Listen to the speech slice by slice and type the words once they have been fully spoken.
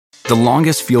The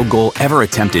longest field goal ever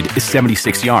attempted is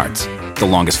 76 yards. The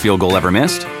longest field goal ever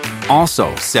missed?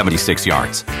 Also 76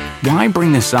 yards. Why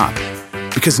bring this up?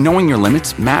 Because knowing your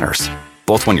limits matters,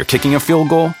 both when you're kicking a field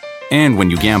goal and when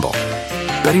you gamble.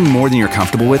 Betting more than you're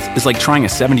comfortable with is like trying a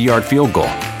 70-yard field goal.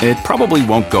 It probably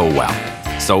won't go well.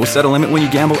 So set a limit when you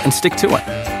gamble and stick to it.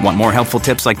 Want more helpful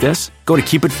tips like this? Go to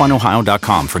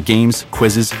keepitfunohio.com for games,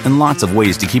 quizzes, and lots of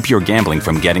ways to keep your gambling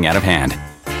from getting out of hand.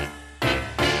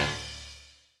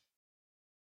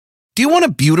 Do you want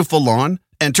a beautiful lawn?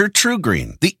 Enter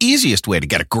TruGreen, the easiest way to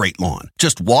get a great lawn.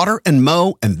 Just water and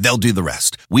mow, and they'll do the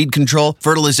rest. Weed control,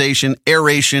 fertilization,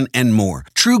 aeration, and more.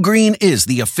 TruGreen is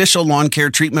the official lawn care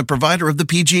treatment provider of the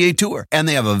PGA Tour, and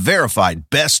they have a verified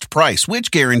best price, which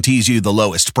guarantees you the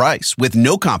lowest price with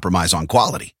no compromise on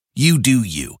quality. You do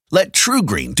you. Let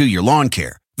TruGreen do your lawn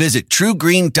care. Visit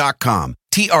TruGreen.com,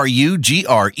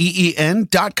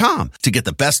 TruGreen.com, to get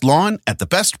the best lawn at the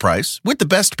best price with the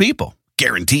best people.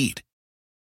 Guaranteed.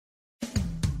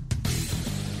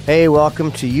 Hey,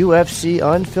 welcome to UFC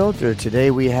Unfiltered. Today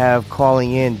we have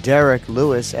calling in Derek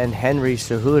Lewis and Henry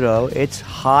Cejudo. It's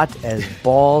hot as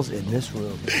balls in this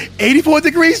room. 84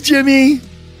 degrees, Jimmy.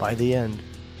 By the end.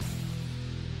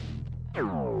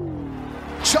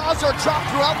 Jaws are dropped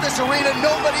throughout this arena.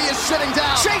 Nobody is sitting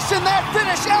down. Chasing that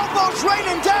finish. Elbows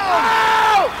raining down.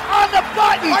 Oh! On the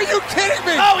button. Are you kidding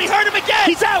me? Oh, he hurt him again.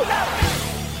 He's out.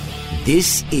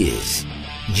 This is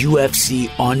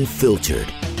UFC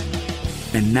Unfiltered.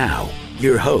 And now,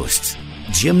 your hosts,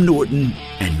 Jim Norton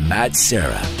and Matt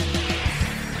Serra.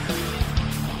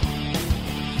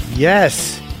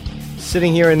 Yes.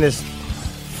 Sitting here in this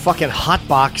fucking hot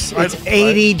box. It's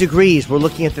 80 degrees. We're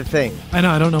looking at the thing. I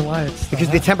know. I don't know why it's because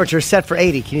the temperature is set for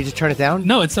 80. Can you just turn it down?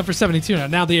 No, it's set for 72 now.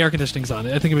 Now the air conditioning's on.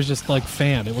 I think it was just like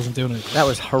fan. It wasn't doing it. That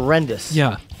was horrendous.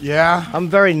 Yeah. Yeah. I'm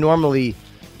very normally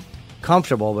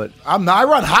comfortable, but I'm not. I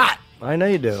run hot. I know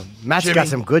you do. Matt's Jimmy. got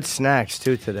some good snacks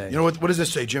too today. You know what does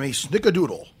this say, Jimmy?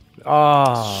 Snickerdoodle.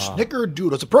 Oh.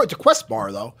 Snickerdoodle. It's a Quest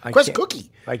bar, though. Quest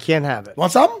cookie. I can't have it.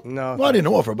 Want some? No. Well, I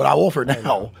didn't offer, but I'll offer it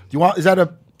now. Do you want? Is that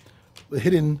a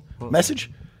hidden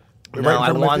message? No, Right in I front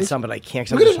of my want face? some, but I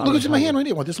can't. Look at it's in my hand right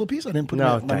here. Want this little piece? I didn't put it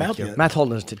No, in my thank mouth you. yet. Matt's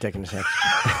holding his dick in his hand.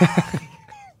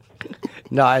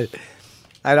 No, I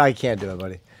can't do it,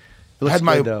 buddy. It looks had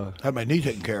good, though. had my knee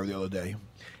taken care of the other day.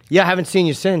 Yeah, I haven't seen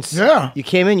you since. Yeah. You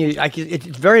came in, it's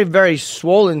very, very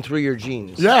swollen through your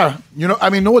jeans. Yeah.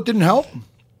 Know what didn't help?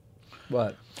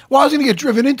 What? Well, I was going to get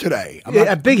driven in today.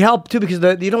 A big help, too, because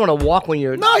you don't want to walk when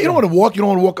you're... No, you don't want to walk. You don't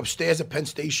want to walk upstairs at Penn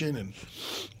Station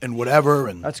and whatever.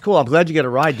 And That's cool. I'm glad you get a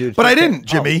ride, dude. But I didn't,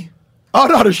 Jimmy. Oh,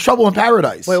 no, there's trouble in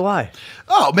paradise. Wait, why?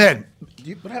 Oh, man.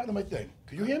 What happened to my thing?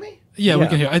 Can you hear me? Yeah, we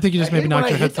can hear. I think you just maybe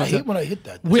knocked your headphones I hate out. when I hit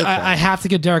that. I have to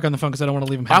get Derek on the phone because I don't want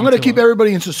to leave him I'm hanging going to too keep long.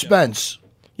 everybody in suspense.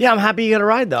 Yeah, I'm happy you got a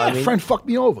ride, though. Yeah, a friend fucked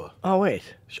me over. Oh, wait.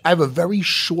 I have a very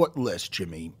short list,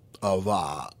 Jimmy, of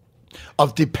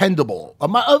dependable.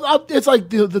 It's like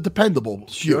the dependable.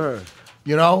 Sure.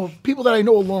 Few. People that I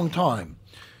know a long time.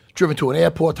 Driven to an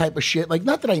airport type of shit. Like,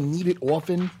 not that I need it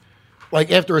often.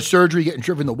 Like, after a surgery, getting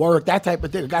driven to work, that type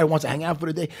of thing. A guy who wants to hang out for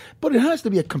the day. But it has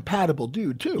to be a compatible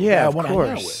dude, too. Yeah, that I of wanna hang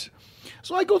out course. with.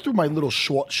 So I go through my little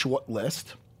short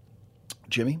list,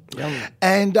 Jimmy. Yeah.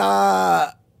 And,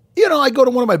 I go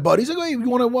to one of my buddies. I go, hey, you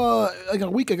want to, like a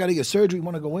week, I got to get surgery. You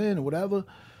want to go in or whatever?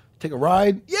 Take a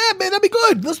ride? Yeah, man, that'd be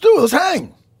good. Let's do it. Let's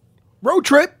hang. Road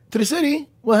trip to the city.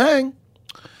 We'll hang.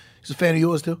 He's a fan of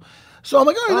yours, too. So I'm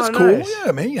like, all right, that's cool. Nice.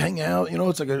 Yeah, man, you hang out.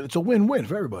 It's a win-win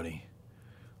for everybody.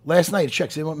 Last night, he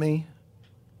checks in with me.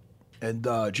 And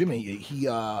Jimmy,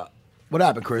 what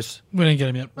happened, Chris? We didn't get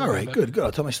him yet. All right, good.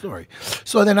 I'll tell my story.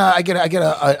 So then I get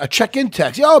a check-in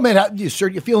text. Yo, man, you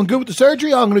feeling good with the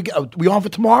surgery? I'm gonna get. We on for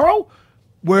tomorrow?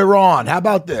 We're on. How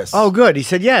about this? Oh, good. He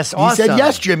said yes. Awesome. He said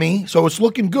yes, Jimmy. So it's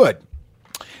looking good.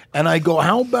 And I go,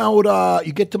 how about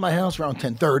you get to my house around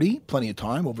 10:30? Plenty of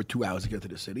time. Over 2 hours to get to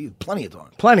the city. Plenty of time.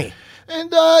 Plenty. And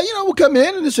we'll come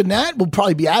in and this and that. We'll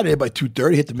probably be out of here by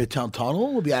 2:30. Hit the Midtown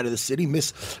Tunnel. We'll be out of the city.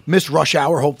 Miss rush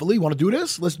hour. Hopefully, want to do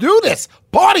this? Let's do this.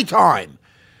 Party time.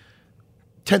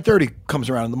 10:30 comes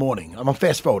around in the morning. I'm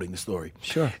fast forwarding the story.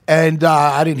 Sure. And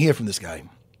I didn't hear from this guy.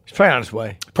 He's probably on his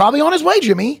way. Probably on his way,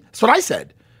 Jimmy. That's what I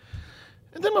said.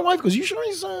 And then my wife goes, you sure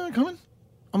he's coming?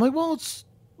 I'm like,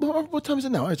 what time is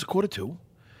it now? It's 1:45.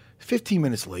 15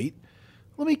 minutes late.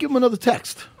 Let me give him another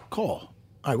text. Call.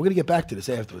 All right, we're going to get back to this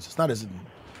afterwards. It's not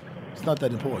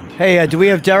that important. Hey, do we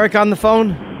have Derek on the phone?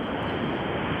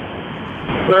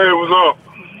 Hey, what's up?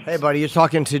 Hey, buddy, you're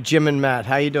talking to Jim and Matt.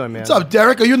 How you doing, man? What's up,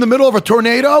 Derek? Are you in the middle of a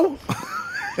tornado? What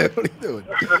are you doing?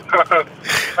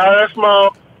 That's my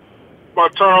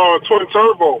twin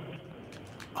turbo.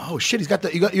 Oh shit! You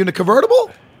in the convertible?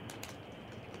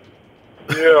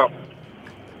 Yeah.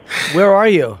 Where are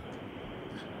you?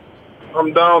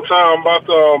 I'm downtown. I'm about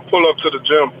to pull up to the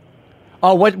gym.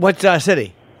 Oh, what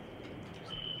city?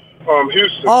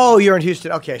 Houston. Oh, you're in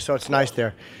Houston. Okay, so it's nice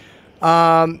there.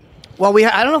 Well,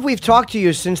 I don't know if we've talked to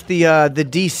you since the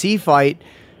DC fight.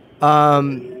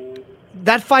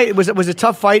 That fight was a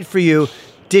tough fight for you.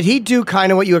 Did he do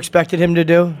kind of what you expected him to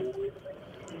do?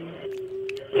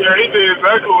 Yeah, he did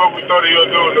exactly what we thought he would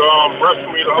do. To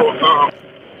wrestle me the whole time.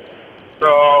 I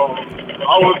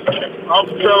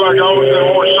felt like I was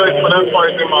in more shape for that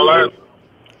fight than my last.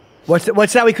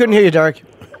 What's that? We couldn't hear you, Derek.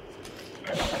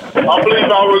 I believe I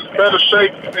was better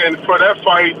shape for that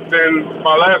fight than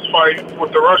my last fight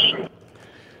with the Russian.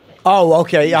 Oh,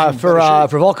 okay. Yeah, for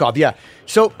Volkov. Yeah.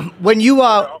 So when you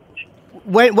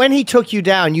when he took you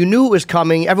down, you knew it was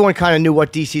coming. Everyone kind of knew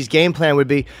what DC's game plan would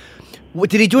be.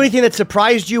 Did he do anything that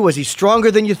surprised you? Was he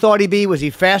stronger than you thought he'd be? Was he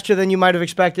faster than you might have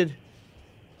expected?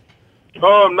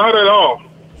 Not at all.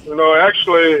 You know,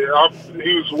 actually,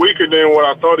 he was weaker than what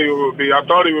I thought he would be. I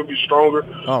thought he would be stronger,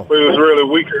 but he was really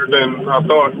weaker than I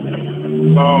thought.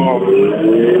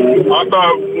 I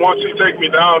thought once he take me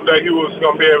down that he was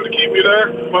going to be able to keep me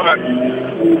there, but,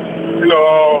 you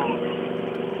know,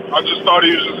 I just thought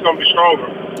he was just going to be stronger.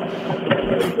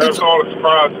 That's all the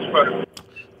surprise.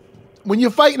 When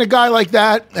you're fighting a guy like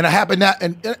that, and I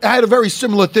had a very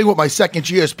similar thing with my second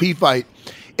GSP fight,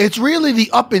 it's really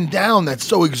the up and down that's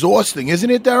so exhausting, isn't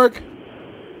it, Derek?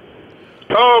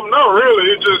 Not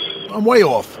really. It just... I'm way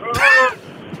off.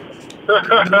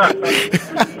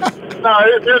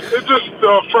 It's just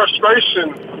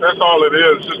frustration. That's all it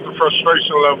is. Just the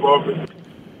frustration level of it.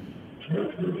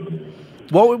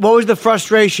 What was the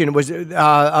frustration? Was it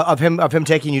of him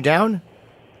taking you down?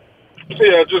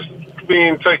 Yeah, just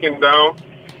being taken down.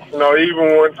 You know,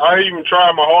 even when I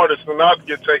tried my hardest not to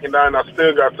get taken down, I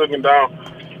still got taken down.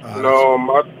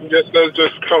 I guess that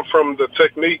just come from the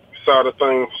technique side of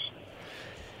things.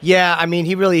 Yeah, I mean,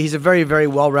 he's a very, very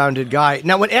well-rounded guy.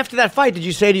 Now, after that fight, did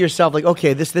you say to yourself, like,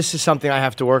 okay, this is something I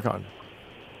have to work on?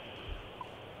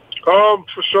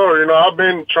 For sure. You know, I've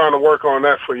been trying to work on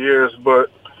that for years,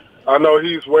 but I know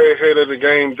he's way ahead of the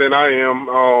game than I am.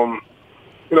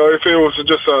 You know, if it was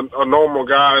just a normal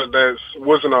guy that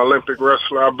wasn't an Olympic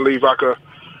wrestler, I believe I could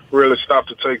really stop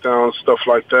the takedown and stuff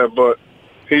like that. But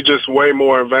he's just way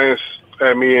more advanced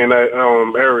at me in that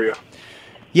area.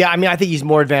 Yeah, I mean, I think he's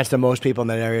more advanced than most people in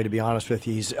that area, to be honest with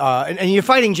you. He's, and you're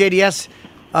fighting JDS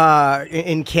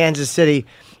in Kansas City.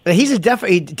 He's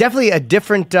definitely a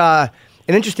different, an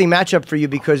interesting matchup for you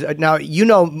because now, you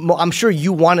know, I'm sure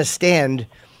you want to stand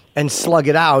and slug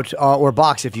it out or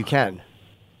box if you can.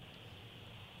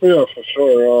 Yeah, for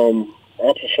sure.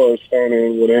 I prefer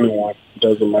standing with anyone. It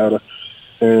doesn't matter.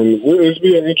 And it's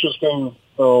be an interesting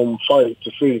fight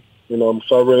to see. You know,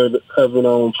 so I really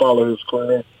haven't followed his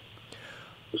career.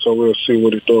 So we'll see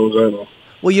what he throws at him.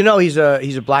 Well, you know, he's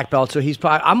a black belt, so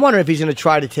I'm wondering if he's going to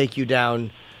try to take you down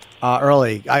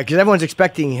early because everyone's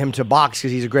expecting him to box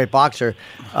because he's a great boxer.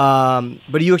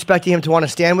 But are you expecting him to want to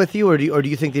stand with you, or do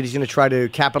you think that he's going to try to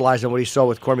capitalize on what he saw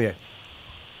with Cormier?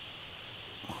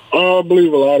 I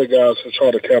believe a lot of guys have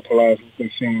tried to capitalize on what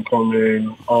they've seen Cormier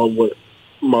with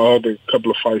my other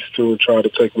couple of fights too and try to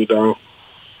take me down.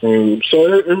 And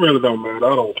so it really don't matter.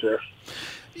 I don't care.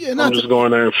 Yeah, I'm just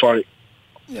going there and fight.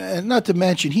 Yeah, and not to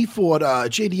mention, he fought,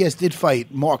 JDS did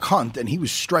fight Mark Hunt, and he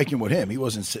was striking with him. He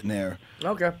wasn't sitting there,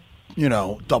 you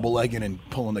know, double-legging and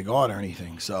pulling the guard or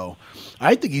anything. So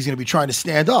I think he's going to be trying to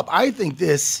stand up. I think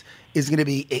this is going to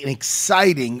be an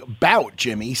exciting bout,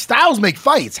 Jimmy. Styles make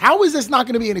fights. How is this not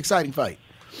going to be an exciting fight?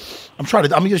 I'm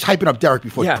just hyping up Derek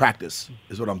before you practice,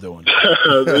 is what I'm doing.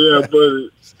 Yeah, but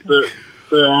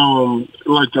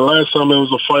like the last time there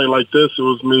was a fight like this, it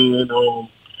was me and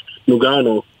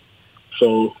Ngannou.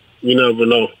 So you never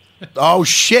know. Oh,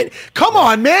 shit. Come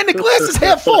on, man. The glass is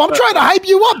half full. I'm trying to hype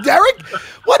you up, Derek.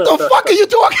 What the fuck are you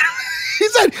talking? He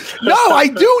said, no, I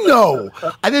do know.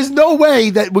 And there's no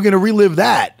way that we're going to relive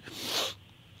that.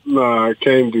 Nah, it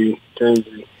can't be.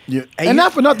 Yeah. And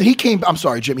not for nothing, I'm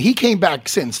sorry, Jimmy. He came back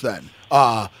since then.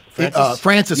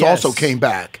 Francis also came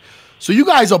back. So you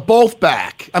guys are both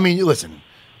back. I mean, listen,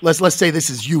 let's say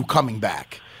this is you coming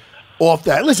back off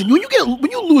that. Listen, when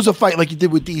you lose a fight like you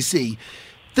did with DC,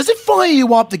 does it fire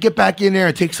you up to get back in there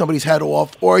and take somebody's head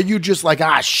off? Or are you just like,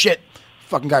 shit,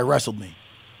 fucking guy wrestled me?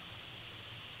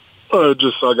 I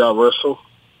got wrestled.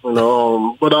 You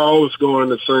know, but I always go in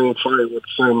the same fight with the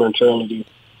same mentality.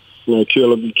 You know,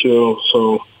 kill or be killed.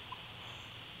 So,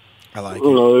 I like it.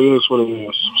 You know, it is what it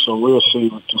is. So we'll see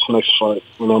with this next fight.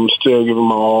 You know, I'm still giving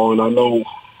my all, and I know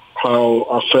how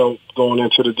I felt going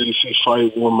into the DC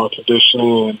fight with my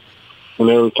conditioning and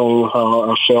everything,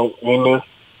 how I felt in there.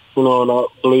 You know, and I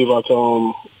believe I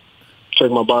can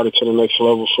take my body to the next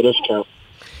level for this camp.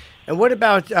 And what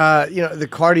about the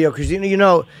cardio? Because you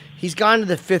know he's gone to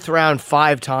the 5th round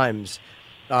 5 times.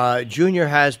 Junior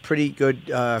has pretty good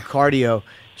cardio.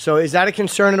 So is that a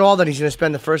concern at all that he's going to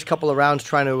spend the first couple of rounds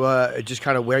trying to just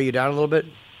kind of wear you down a little bit?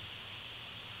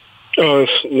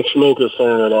 It's no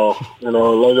concern at all. You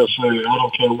know, like I said, I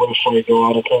don't care what the fight goes.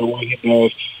 I don't care what he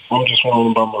does. I'm just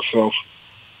worrying about myself.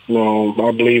 You know,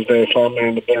 I believe that if I'm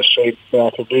in the best shape that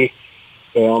I could be,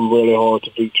 that I'm really hard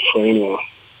to beat for anyone.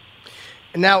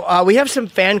 Now, we have some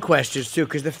fan questions, too,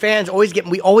 because the fans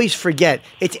we always forget.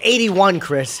 It's 81,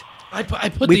 Chris. We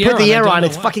put the air on.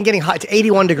 It's fucking getting hot. It's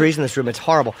 81 degrees in this room. It's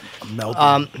horrible. I'm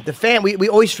melting. We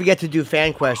always forget to do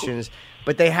fan questions,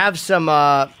 but they have some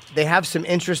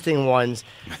interesting ones.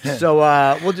 So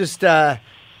we'll just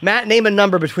Matt, name a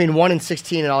number between 1 and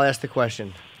 16, and I'll ask the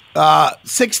question.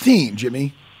 16,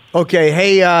 Jimmy. Okay.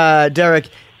 Hey, Derek,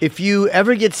 if you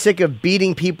ever get sick of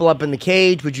beating people up in the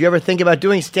cage, would you ever think about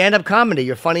doing stand-up comedy?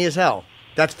 You're funny as hell.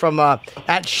 That's from at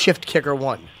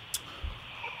ShiftKicker1.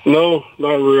 No,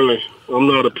 not really. I'm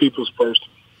not a people's person.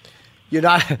 You're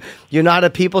not a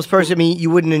people's person? I mean, you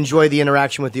wouldn't enjoy the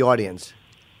interaction with the audience?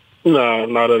 No,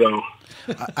 not at all.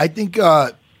 I think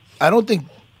I don't think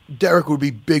Derek would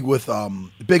be big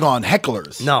on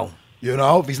hecklers. No. You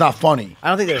know, if he's not funny. I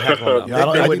don't think they'd heckle him. Yeah,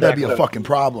 I think that'd be a fucking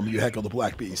problem. You heckle the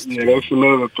Black Beast. Yeah, that's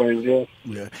another thing,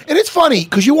 yeah. And it's funny,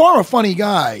 because you are a funny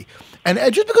guy. And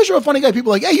just because you're a funny guy,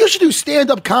 people are like, hey, you should do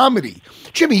stand-up comedy.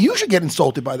 Jimmy, you should get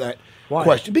insulted by that. Why?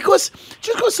 Question. Because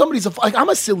somebody's I'm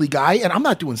a silly guy and I'm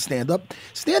not doing stand-up.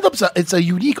 Stand-up's it's a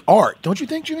unique art, don't you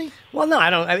think, Jimmy? Well, no, I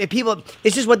don't. I mean, people,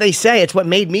 it's just what they say. It's what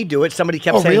made me do it. Somebody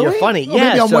kept saying really? you're funny. Well,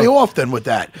 maybe I'm way off then with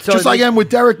that. So just like I am with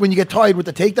Derek when you get tired with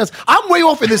the takedowns. I'm way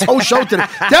off in this whole show today.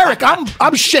 Derek,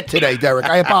 I'm shit today, Derek.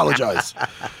 I apologize.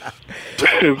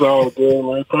 It's all good,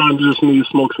 man. Probably just need to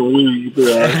smoke some weed.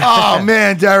 Oh,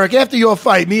 man, Derek, after your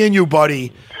fight, me and you,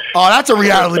 buddy. Oh, that's a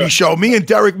reality show. Me and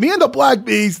Derek, me and the Black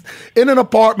Beast in an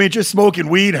apartment, just smoking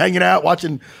weed, hanging out,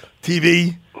 watching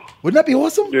TV. Wouldn't that be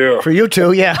awesome? Yeah. For you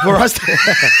two, yeah. For us.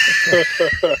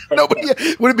 Nobody.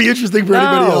 Would it be interesting for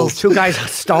anybody else? 2 guys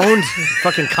stoned,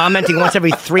 fucking commenting once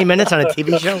every 3 minutes on a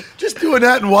TV show. Just doing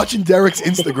that and watching Derek's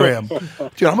Instagram.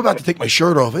 Dude, I'm about to take my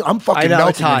shirt off. I'm fucking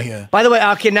melting in here. By the way,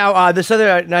 okay, now this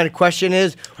other question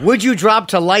is, would you drop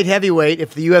to light heavyweight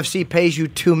if the UFC pays you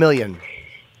 $2 million?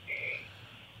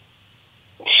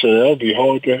 Sure, that'd be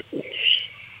hard.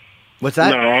 What's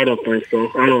that? No, I don't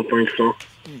think so.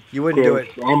 You wouldn't do it.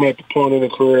 I'm at the point in the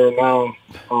career now,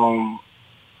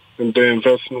 and the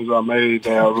investments I made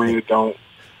that I really don't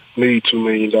need $2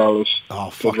 million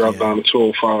to drop down to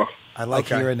 205. I like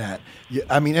hearing that. Yeah,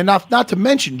 I mean, and not to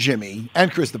mention Jimmy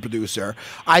and Chris, the producer.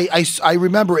 I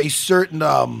remember a certain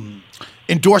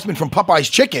endorsement from Popeye's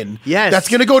Chicken. Yes, that's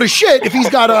going to go to shit if he's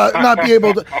got to not be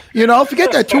able to. You know,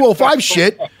 forget that 205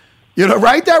 shit. You know,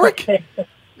 right, Derek?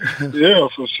 Yeah,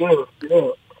 for sure.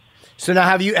 Yeah. So now,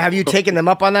 have you taken them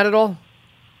up on that at all?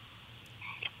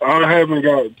 I haven't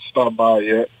got stopped by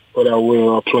yet, but I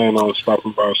will. I plan on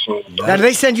stopping by soon. Now, do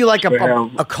they send you like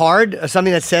a card,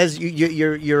 something that says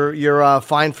you're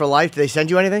fine for life? Do they send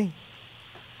you anything?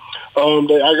 I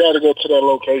got to go to that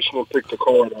location and pick the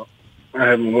card up. I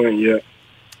haven't went yet.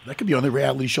 That could be on the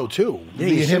reality show too. Yeah,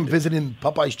 me and him visiting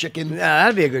Popeye's Chicken. Yeah,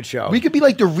 that'd be a good show. We could be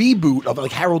like the reboot of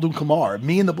like Harold and Kumar,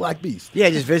 me and the Black Beast. Yeah,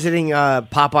 just visiting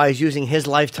Popeyes using his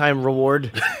lifetime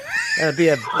reward. That'd be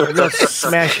a real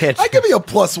smash hit. I could be a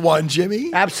 +1,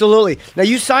 Jimmy. Absolutely. Now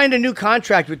you signed a new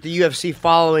contract with the UFC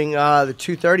following the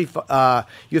 230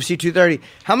 UFC 230.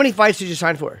 How many fights did you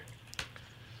sign for?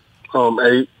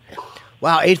 8.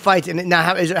 Wow, 8 fights. And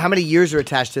now, how many years are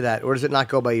attached to that, or does it not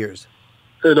go by years?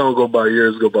 It don't go by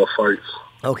years, go by fights.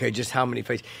 Okay, just how many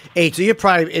fights? 8. So you're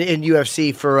probably in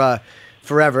UFC for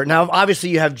forever. Now, obviously,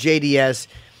 you have JDS.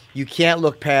 You can't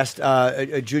look past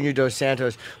Junior Dos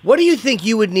Santos. What do you think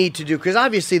you would need to do? Because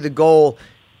obviously the goal,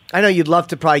 I know you'd love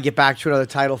to probably get back to another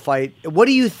title fight. What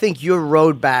do you think your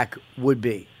road back would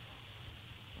be?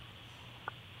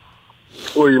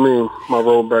 What do you mean, my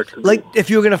road back to like if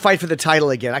you were going to fight for the title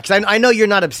again? Because I know you're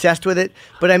not obsessed with it,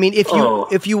 but I mean, if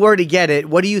you were to get it,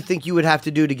 what do you think you would have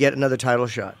to do to get another title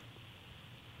shot?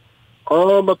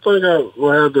 I think I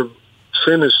would have to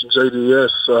finish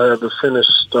JDS. I have to finish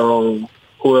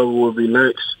whoever would be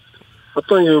next. I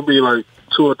think it would be like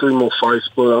 2 or 3 more fights,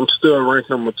 but I'm still ranked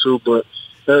number 2. But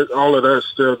all of that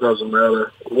still doesn't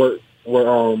matter. What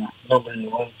number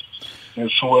you rank? And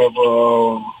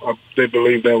whoever they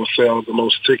believe that will sell the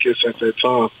most tickets at that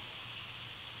time.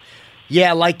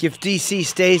 Yeah, like if DC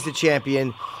stays the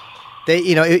champion,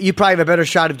 You probably have a better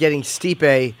shot of getting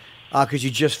Stipe because you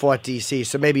just fought DC.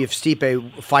 So maybe if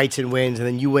Stipe fights and wins, and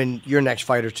then you win your next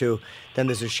fight or two, then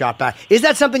there's a shot back. Is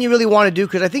that something you really want to do?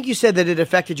 Because I think you said that it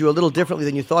affected you a little differently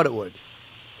than you thought it would.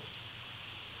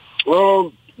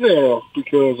 Yeah,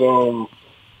 because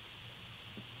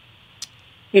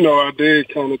I did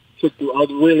kind of I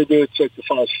really did take the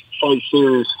fight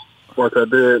serious, like I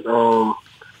did, and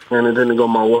it didn't go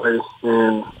my way,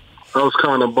 and I was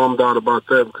kind of bummed out about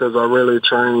that because I really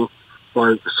trained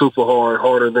like super hard,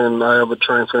 harder than I ever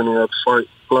trained for any other fight.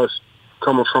 Plus,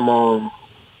 coming from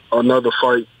another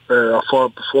fight that I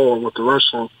fought before with the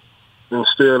Russian, and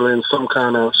still in some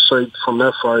kind of shape from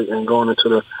that fight, and going into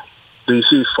the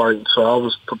DC fight, so I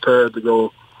was prepared to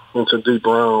go into deep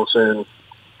rounds, and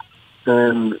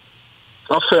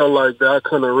I felt like that I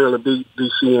couldn't really beat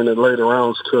DC in the later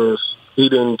rounds because he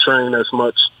didn't train as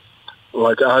much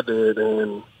like I did,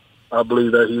 and I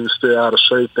believe that he was still out of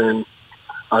shape, and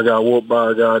I got whooped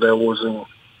by a guy that wasn't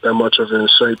that much of in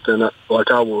shape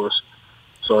like I was,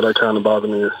 so that kind of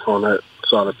bothered me on that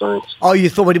side of things. Oh, you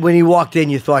thought when he walked in,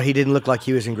 you thought he didn't look like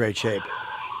he was in great shape?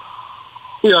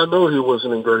 Yeah, I know he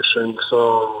wasn't in great shape.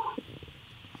 So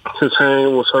his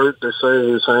hand was hurt. They say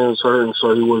his hand was hurting,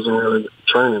 so he wasn't really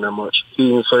training that much. He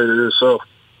even said it himself.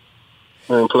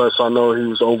 And plus, I know he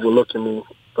was overlooking me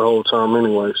the whole time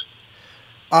anyways.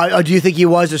 Do you think he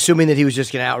was, assuming that he was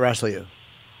just going to out-wrestle you?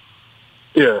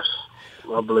 Yes,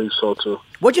 I believe so, too.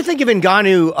 What'd you think of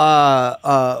Ngannou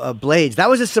Blades? That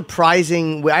was a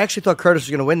surprising... I actually thought Curtis was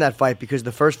going to win that fight because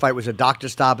the first fight was a doctor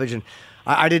stoppage, and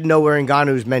I didn't know where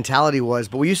Ngannou's mentality was,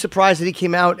 but were you surprised that he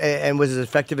came out and was as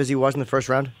effective as he was in the first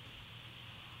round?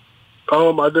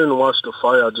 I didn't watch the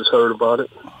fight. I just heard about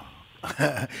it.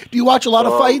 Do you watch a lot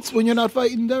of fights when you're not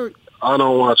fighting, Derek? I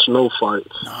don't watch no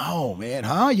fights. No, man,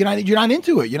 huh? You're not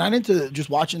into it. You're not into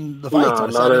just watching the fights. No,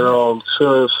 not at all.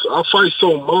 Because I fight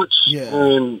so much,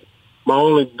 and my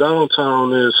only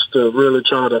downtime is to really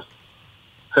try to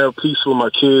have peace with my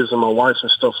kids and my wife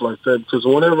and stuff like that. Because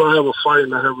whenever I have a fight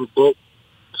and I have a book,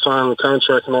 sign the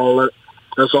contract and all that,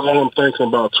 that's all I'm thinking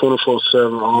about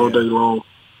 24/7 all day long.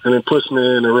 And it puts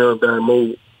me in a real bad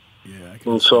mood. Yeah,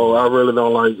 and so I really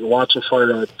don't like watching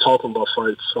fights or talking about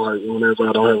fights like whenever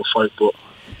I don't have a fight book.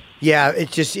 Yeah,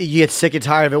 it's just you get sick and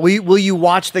tired of it. Will you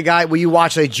watch Will you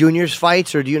watch like juniors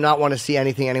fights, or do you not want to see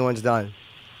anything anyone's done?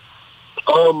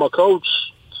 My coach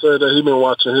said that he's been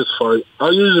watching his fight. I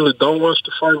usually don't watch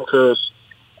the fight because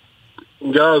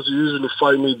guys usually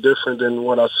fight me different than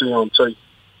what I see on tape.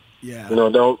 Yeah.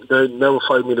 They never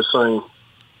fight me the same.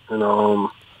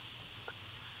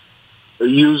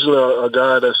 Usually a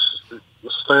guy that's a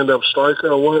stand-up striker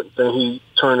or what, then he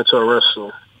turned into a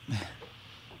wrestler.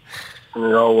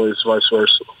 And always vice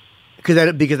versa. Because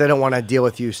they don't want to deal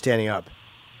with you standing up.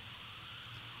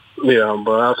 Yeah,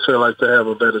 but I feel like they have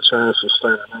a better chance of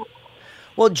standing up.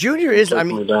 Well, Junior is,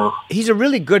 he's a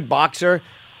really good boxer.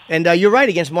 And you're right,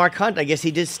 against Mark Hunt, I guess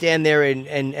he did stand there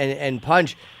and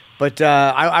punch. But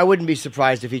I wouldn't be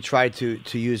surprised if he tried to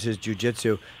use his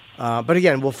jiu-jitsu. But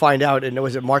again, we'll find out. And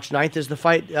was it March 9th is the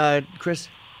fight, Chris?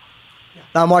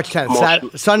 March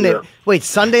 10th. Sunday. Yeah. Wait,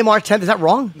 Sunday, March 10th? Is that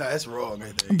wrong? No, that's wrong, I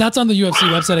think. That's on the UFC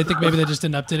website. I think maybe they just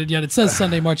didn't update it yet. It says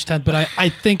Sunday, March 10th, but I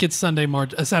think it's Saturday,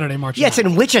 March 9th. Yeah, it's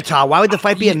in Wichita. Why would the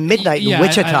fight be at midnight in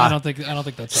Wichita? I don't think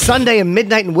that's Sunday at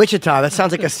midnight in Wichita. That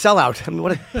sounds like a sellout. I mean,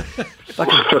 what a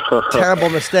fucking terrible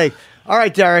mistake. All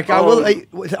right, Derek.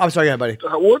 I'm sorry, go ahead, buddy.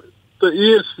 What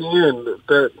the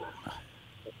ESPN?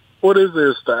 What is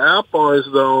this? The app or is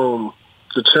the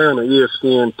channel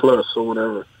ESPN Plus or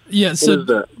whatever? Yeah, so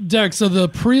Derek, so the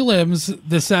prelims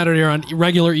this Saturday are on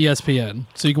regular ESPN.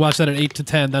 So you can watch that at 8 to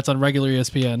 10. That's on regular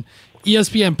ESPN.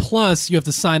 ESPN Plus, you have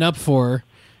to sign up for,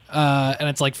 and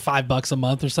it's like $5 a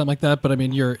month or something like that. But I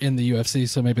mean, you're in the UFC,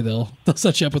 so maybe they'll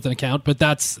set you up with an account. But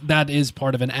that is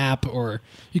part of an app, or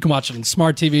you can watch it on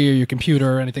smart TV or your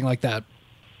computer or anything like that.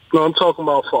 No, I'm talking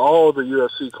about for all the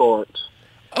UFC cards.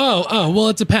 Oh, well,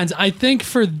 it depends. I think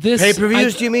for this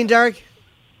pay-per-views, do you mean, Derek?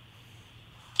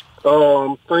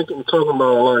 I'm talking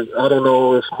about, like, I don't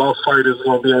know if my fight is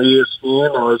going to be on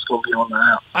ESPN or it's going to be on the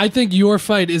app. I think your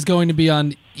fight is going to be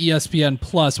on ESPN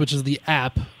Plus, which is the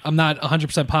app. I'm not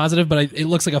 100% positive, but it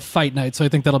looks like a fight night, so I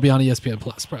think that'll be on ESPN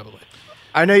Plus, probably.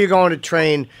 I know you're going to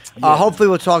train. Hopefully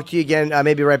we'll talk to you again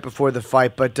maybe right before the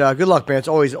fight, but good luck, man. It's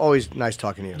always nice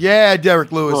talking to you. Yeah,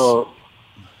 Derek Lewis.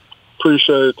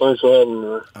 Appreciate it. Thanks for having me,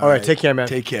 man. All right, take care, man.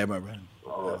 Take care, my man.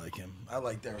 I like him. I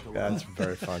like Derek a lot. That's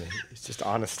very funny. He's just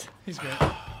honest. He's great.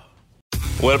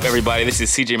 What up, everybody? This is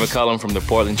CJ McCollum from the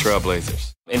Portland Trail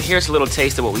Blazers. And here's a little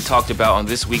taste of what we talked about on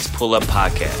this week's Pull Up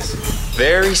Podcast.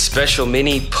 very special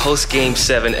mini post-Game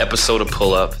 7 episode of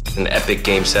Pull Up, an epic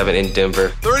Game 7 in Denver.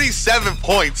 37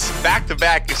 points,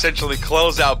 back-to-back, essentially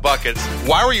closeout buckets.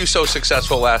 Why were you so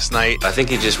successful last night? I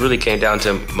think it just really came down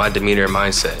to my demeanor and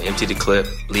mindset. Empty the clip,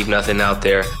 leave nothing out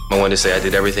there. I wanted to say I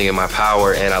did everything in my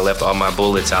power, and I left all my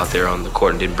bullets out there on the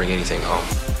court and didn't bring anything home.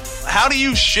 How do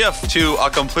you shift to a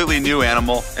completely new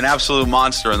animal, an absolute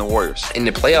monster in the Warriors? In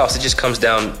the playoffs, it just comes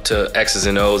down to X's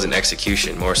and O's and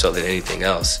execution more so than anything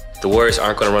else. The Warriors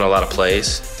aren't going to run a lot of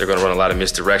plays. They're going to run a lot of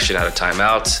misdirection out of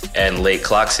timeouts and late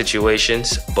clock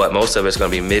situations, but most of it's going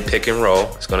to be mid-pick and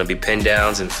roll. It's going to be pin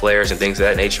downs and flares and things of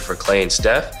that nature for Clay and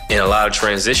Steph, and a lot of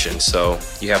transition. So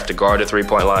you have to guard the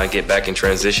three-point line, get back in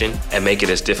transition, and make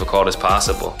it as difficult as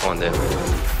possible on them.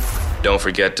 Don't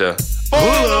forget to pull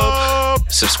up.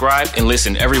 Subscribe and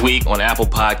listen every week on Apple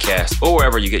Podcasts or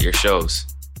wherever you get your shows.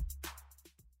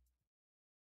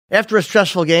 After a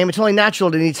stressful game, it's only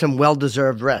natural to need some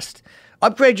well-deserved rest.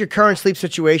 Upgrade your current sleep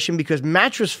situation because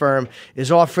Mattress Firm is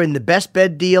offering the best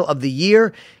bed deal of the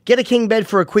year. Get a king bed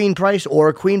for a queen price or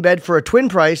a queen bed for a twin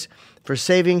price for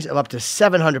savings of up to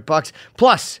 $700.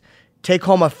 Plus, take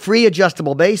home a free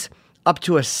adjustable base up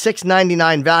to a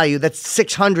 $699 value. That's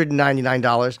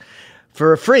 $699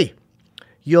 for free.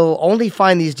 You'll only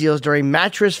find these deals during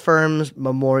Mattress Firm's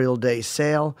Memorial Day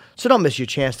sale, so don't miss your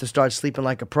chance to start sleeping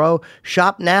like a pro.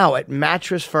 Shop now at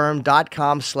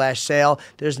mattressfirm.com/sale.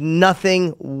 There's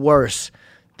nothing worse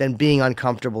than being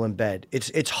uncomfortable in bed.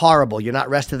 It's horrible. You're not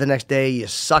rested the next day. You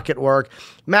suck at work.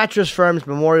 Mattress Firm's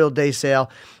Memorial Day sale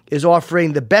is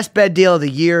offering the best bed deal of the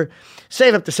year.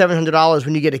 Save up to $700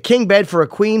 when you get a king bed for a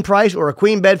queen price or a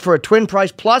queen bed for a twin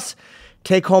price. Plus,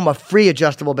 take home a free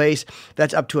adjustable base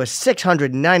that's up to a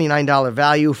 $699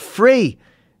 value. Free.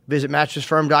 Visit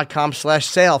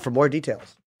mattressfirm.com/sale for more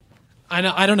details. I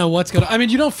don't know what's going on. I mean,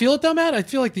 you don't feel it though, Matt? I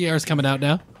feel like the air's coming out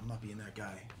now. I'm not being that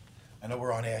guy. I know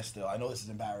we're on air still. I know this is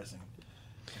embarrassing.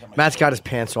 Matt's got his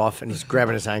pants off and he's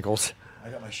grabbing his ankles. I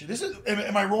got my shirt.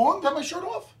 Am I wrong? Got my shirt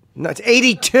off? No, it's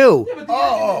 82. Yeah,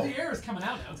 but the air is coming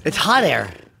out now. It's hot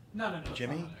air. No.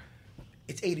 Jimmy,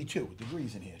 it's 82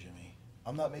 degrees in here, Jimmy.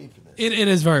 I'm not made for this. It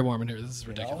is very warm in here. This is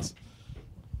ridiculous. Just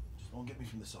don't get me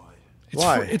from the side.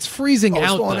 Why? It's freezing out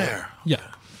It's on though. air. Yeah.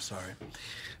 Sorry.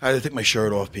 I had to take my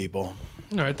shirt off, people.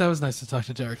 All right, that was nice to talk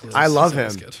to Derek Lewis. I love That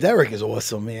was him. good. Derek is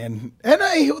awesome, man. And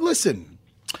listen,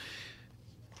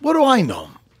 what do I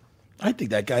know? I think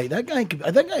that guy,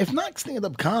 if not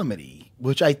stand-up comedy,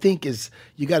 which I think is,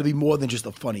 you got to be more than just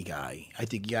a funny guy. I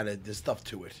think there's stuff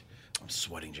to it. I'm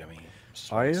sweating, Jimmy. I'm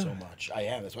sweating so much. I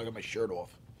am. That's why I got my shirt off.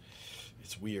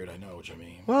 It's weird, I know,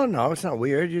 Jimmy. Well, no, it's not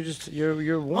weird.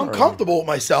 You're warm. I'm comfortable with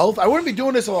myself. I wouldn't be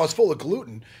doing this if I was full of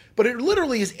gluten. But it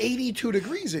literally is 82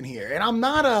 degrees in here, and I'm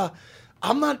not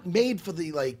made for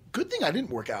the good thing I didn't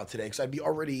work out today because I'd be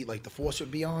already the force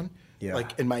would be on. Yeah.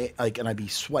 And I'd be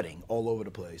sweating all over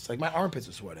the place. My armpits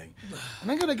are sweating.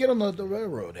 And I'm gonna get on the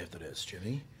railroad after this,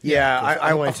 Jimmy. Yeah,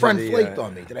 I went a friend to the, flaked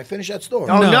on me. Did I finish that story?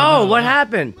 Oh, No. what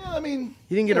happened? I mean,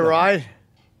 You didn't get a ride?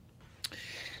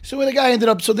 So when the guy ended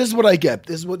up, so this is what I get.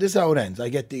 This is how it ends. I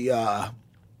get the. I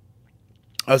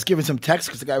was given some text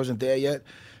because the guy wasn't there yet,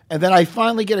 and then I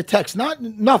finally get a text.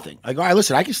 Nothing. I go, all right,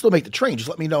 listen, I can still make the train. Just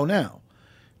let me know now.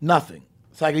 Nothing.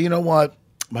 So I go, you know what?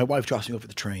 My wife drops me off at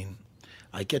the train.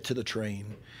 I get to the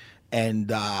train, and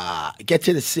get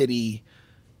to the city.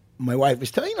 My wife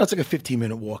is telling it's like a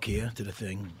 15-minute walk here to the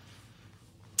thing,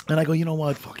 and I go, you know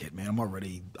what? Fuck it, man. I'm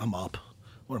up.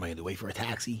 What am I going to do, wait for a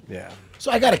taxi? Yeah. So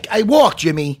I walk,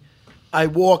 Jimmy. I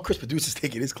walk. Chris Producer's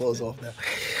taking his clothes off now.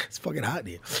 It's fucking hot in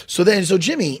here. So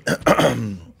Jimmy,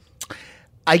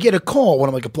 I get a call when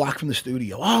I'm a block from the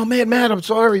studio. Oh, man, Matt, I'm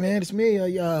sorry, man. It's me.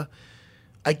 I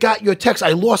got your text.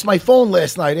 I lost my phone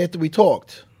last night after we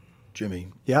talked. Jimmy.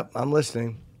 Yep, I'm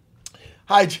listening.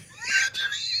 Hi,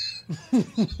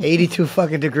 82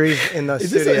 fucking degrees in the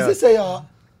studio.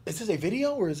 Is this a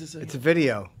video or is this It's a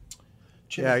video.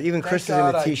 Jimmy, Yeah, even thank Chris is in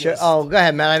God a I t-shirt. just- Oh, go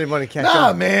ahead, man. I didn't want to catch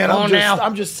Nah, up. man, Oh, now.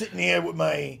 I'm just sitting here with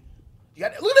my.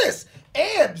 Look at this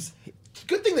abs.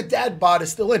 Good thing the dad bod is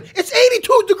still in. It's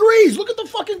 82 degrees. Look at the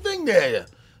fucking thing there.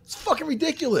 It's fucking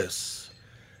ridiculous.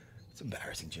 It's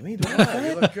embarrassing, Jimmy. Do you know that?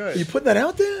 You look good. Are you putting that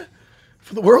out there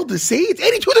for the world to see? It's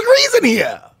 82 degrees in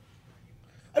here.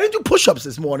 I didn't do push-ups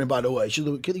this morning, by the way. Can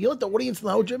you let the audience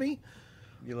know, Jimmy?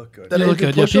 You look good. That You I look do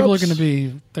good. Yeah, people are push-ups?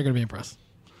 they're gonna be impressed.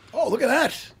 Oh, look at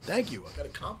that. Thank you. I got a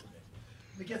compliment.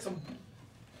 Let me get some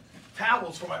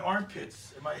towels for my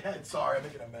armpits and my head. Sorry, I'm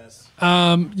making a mess.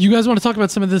 You guys want to talk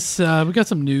about some of this? We got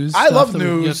some news. I stuff love that we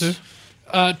can get news.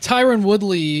 to. Tyron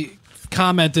Woodley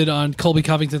commented on Colby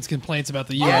Covington's complaints about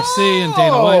the UFC and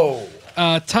Dana White.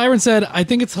 Tyron said, I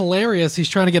think it's hilarious. He's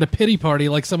trying to get a pity party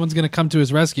like someone's going to come to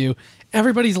his rescue.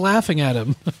 Everybody's laughing at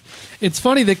him. It's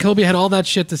funny that Colby had all that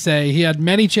shit to say. He had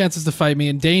many chances to fight me,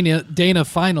 and Dana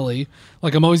finally,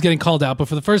 like I'm always getting called out, but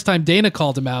for the first time, Dana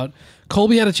called him out.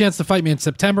 Colby had a chance to fight me in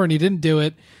September, and he didn't do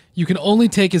it. You can only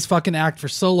take his fucking act for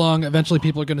so long. Eventually,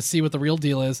 people are going to see what the real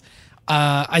deal is.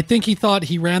 I think he thought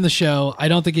he ran the show. I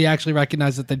don't think he actually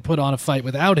recognized that they'd put on a fight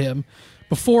without him.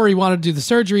 Before he wanted to do the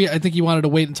surgery, I think he wanted to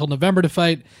wait until November to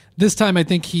fight. This time, I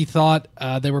think he thought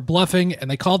they were bluffing,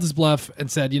 and they called his bluff and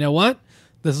said, you know what?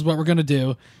 This is what we're going to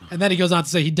do. And then he goes on to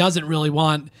say he doesn't really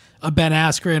want a Ben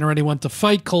Askren or anyone to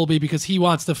fight Colby because he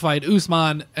wants to fight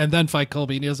Usman and then fight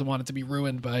Colby, and he doesn't want it to be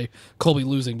ruined by Colby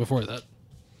losing before that.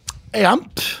 Hey,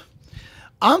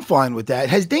 I'm fine with that.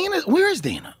 Where is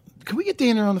Dana? Can we get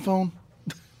Dana on the phone?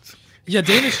 Yeah,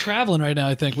 Dana's traveling right now,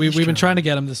 I think. We've been trying to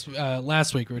get him this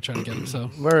last week. We were trying to get him, so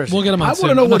Where is we'll he? get him on I soon.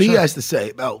 want to know I'm not what he sure. has to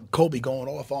say about Colby going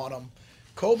off on him.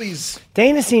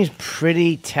 Dana seems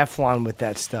pretty Teflon with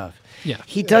that stuff. Yeah.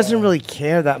 He doesn't really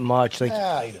care that much. Like,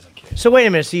 He doesn't care. so wait a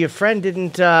minute. So your friend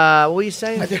didn't? What were you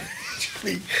saying?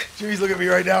 Jimmy's looking at me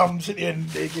right now. I'm sitting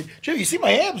here naked. Jimmy, you see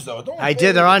my abs though? Don't I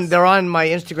did. They're on my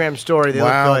Instagram story. They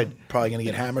Wow. look good. Probably gonna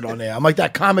get hammered on there. I'm like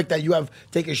that comic that you have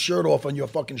take his shirt off on your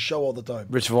fucking show all the time.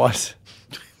 Rich Voss.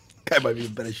 Guy might be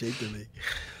in better shape than me.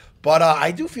 But I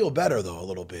do feel better though a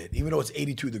little bit, even though it's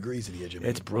 82 degrees in here, Jimmy.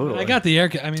 It's brutal. I got the air.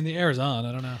 I mean, the air is on.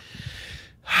 I don't know.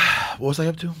 What was I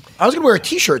up to? I was gonna wear a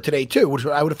T-shirt today too, which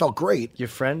I would have felt great. Your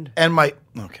friend? And okay.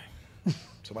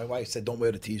 So my wife said, "Don't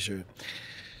wear the T-shirt."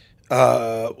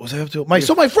 What was I up to? My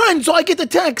friend. So I get the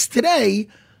text today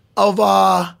of,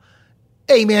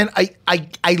 "Hey man,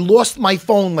 I lost my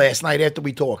phone last night after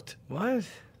we talked. What?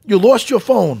 You lost your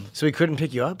phone." So he couldn't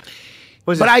pick you up?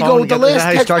 Was But his I go, phone- the is that last how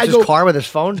he text- starts I his go- car with his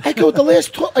phone? I go, the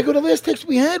last text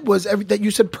we had was that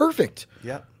you said perfect.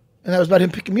 Yeah. And that was about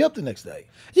him picking me up the next day.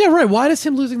 Yeah, right. Why does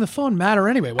him losing the phone matter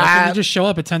anyway? Why can't he just show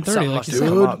up at 10:30 like you said?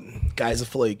 Dude, guy's a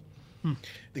flake.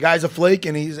 The guy's a flake,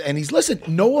 and he's listen.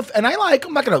 And I like.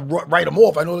 I'm not gonna write him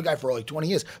off. I know the guy for like 20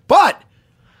 years, but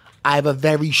I have a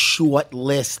very short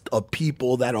list of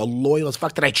people that are loyal as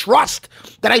fuck that I trust.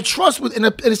 With in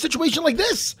a situation like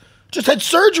this. Just had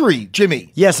surgery,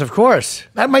 Jimmy. Yes, of course.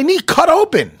 Had my knee cut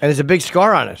open. And there's a big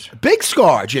scar on it. Big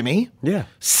scar, Jimmy. Yeah.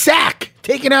 Sack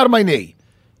taken out of my knee.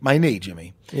 My knee,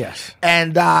 Jimmy. Yes.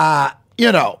 And, I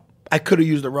could have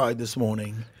used a ride this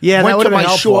morning. Yeah, that Went would to have been my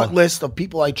helpful. short list of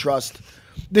people I trust.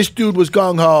 This dude was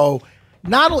gung-ho.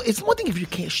 It's one thing if you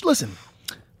can't. Listen,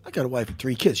 I got a wife and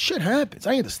 3 kids. Shit happens.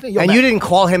 I understand. And you didn't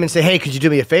call him and say, hey, could you do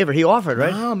me a favor? He offered,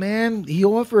 right? No, man. He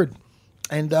offered.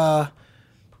 And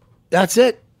that's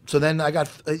it. So then I got,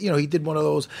 he did one of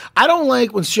those. I don't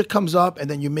like when shit comes up and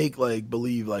then you make,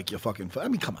 believe, you're fucking, I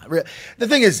mean, come on. The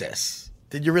thing is this.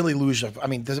 Did you really lose your,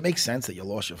 does it make sense that you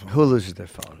lost your phone? Who loses their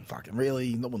phone? Fucking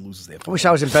really? No one loses their phone. I wish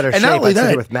I was in better And shape. not only I'd sit that,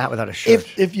 here with Matt without a shirt.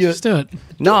 If you Let's do it.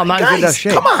 No, I'm not in good enough guys,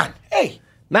 shape. come on. Hey.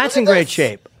 Matt's look in at great this.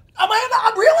 shape. Am I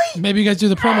not really? Maybe you guys do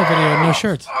the promo video with no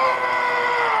shirts.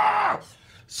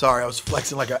 Sorry, I was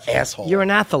flexing like an asshole. You're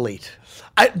an athlete.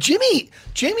 Jamie,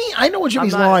 I know when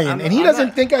Jimmy's I'm not- lying, I'm- and he I'm doesn't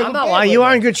not- think I'm I'm not lying. You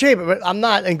are in good shape, but I'm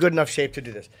not in good enough shape to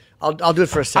do this. I'll do it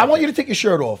for a second. I want you to take your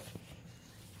shirt off.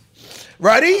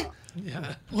 Ready?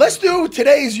 Yeah. Let's do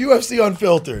today's UFC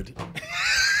Unfiltered.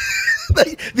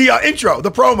 the intro,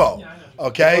 the promo. Yeah,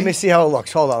 okay. Let me see how it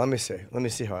looks. Hold on. Let me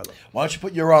see how it looks. Why don't you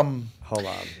put your Hold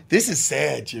on. This is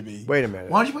sad, Jimmy. Wait a minute.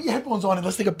 Why don't you put your headphones on and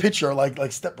let's take a picture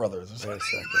like Step Brothers? Wait a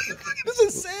second. This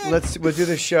is sad. We'll do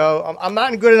the show. I'm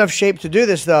not in good enough shape to do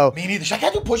this though. Me neither. Should I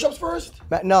do push-ups first?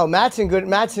 No, Matt's in good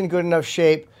enough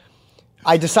shape.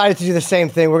 I decided to do the same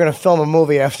thing. We're gonna film a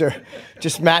movie after,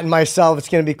 just Matt and myself. It's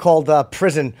gonna be called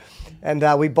Prison, and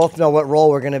we both know what role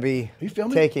we're gonna be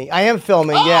taking. I am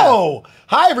filming. Yeah. Oh,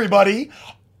 hi everybody.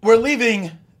 We're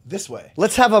leaving this way.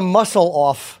 Let's have a muscle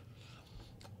off.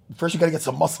 First, you gotta get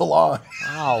some muscle on.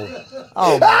 Ow.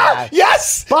 Oh my.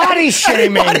 Yes. Body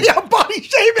shaming. Body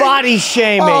shaming. Body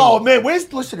shaming. Oh man,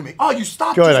 listen to me. Oh, you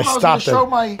stopped. Good, just I when stopped was it.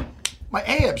 gonna show my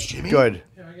abs, Jimmy. Good.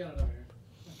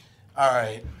 All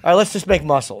right. All right. Let's just make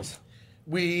muscles.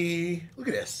 Look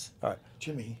at this. All right,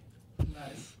 Jimmy.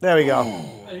 there we go.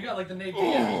 Oh, you got like the Nate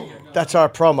Diaz. That's our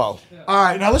promo. All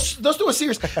right, now let's do a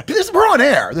serious. We're on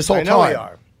air this whole I know time. we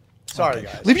are. Sorry,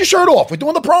 guys. Leave your shirt off. We're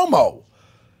doing the promo.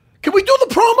 Can we do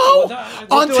the promo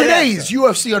We'll on do it today's after.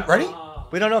 UFC? Ready?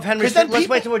 We don't know if Henry's. 'Cause then Let's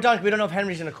people- wait till we're done. We don't know if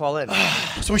Henry's gonna call in.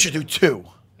 So we should do 2.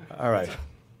 All right.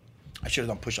 I should have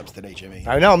done push-ups today, Jimmy.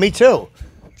 I know. Me too.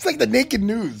 It's like the naked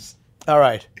news. All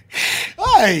right.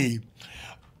 Hi.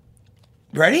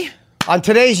 Ready? On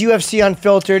today's UFC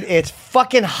Unfiltered, it's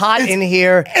fucking hot in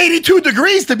here. 82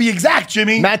 degrees to be exact,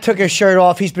 Jimmy. Matt took his shirt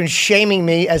off. He's been shaming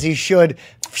me as he should.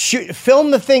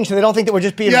 Film the thing so they don't think that we're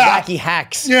just being wacky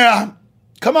hacks. Yeah.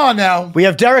 Come on now. We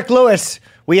have Derek Lewis.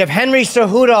 We have Henry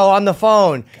Cejudo on the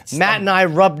phone. Matt and I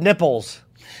rub nipples.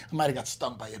 I might have got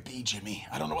stung by a bee, Jimmy.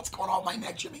 I don't know what's going on with my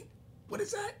neck, Jimmy. What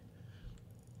is that?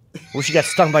 Wish you got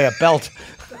stung by a belt.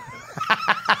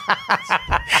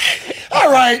 All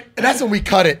right. And that's when we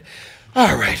cut it.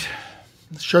 All right.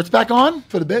 Shirt's back on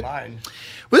for the bit. Fine.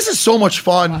 Well, this is so much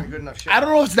fun. Good enough shirt. I don't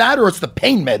know if it's that or it's the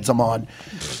pain meds I'm on.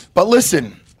 But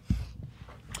listen.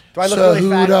 Do I look really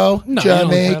fat? Cejudo, No, you don't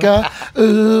look Jamaica.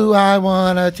 Ooh, I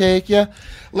want to take you.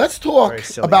 Let's talk Very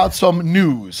silly. about some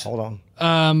news. Hold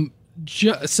on.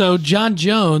 So John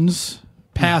Jones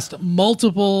passed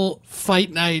multiple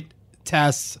fight night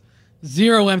tests,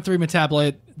 0 M3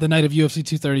 metabolite the night of UFC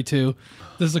 232.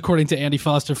 This is according to Andy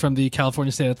Foster from the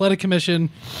California State Athletic Commission,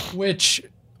 which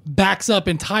backs up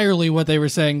entirely what they were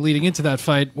saying leading into that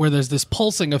fight, where there's this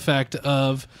pulsing effect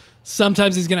of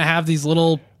sometimes he's going to have these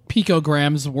little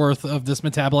picograms worth of this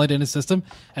metabolite in his system,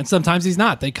 and sometimes he's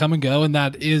not. They come and go, and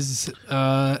that is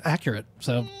accurate.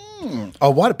 So,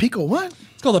 What? A pico what?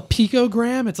 it's called a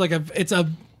picogram. It's a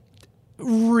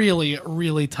really,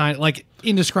 really tiny, like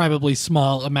indescribably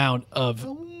small amount of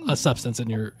a substance in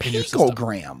your system.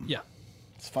 Picogram. Yeah.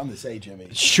 It's fun to say, Jimmy.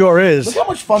 Sure is. Look how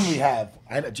much fun we have.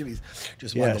 I know Jimmy's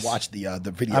just wanted Yes. to watch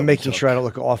the video. I'm making So, sure I don't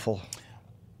look awful.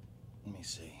 Let me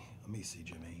see,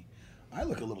 Jimmy. I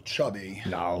look a little chubby.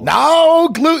 No.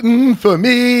 Gluten for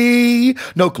me.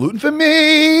 No gluten for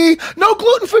me. No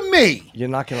gluten for me. You're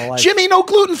not going to like Jimmy, no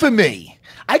gluten for me.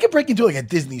 I could break into like a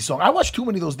Disney song. I watch too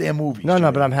many of those damn movies. No,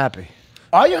 Jimmy. but I'm happy.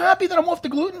 Are you happy that I'm off the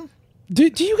gluten? Do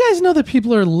you guys know that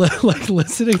people are like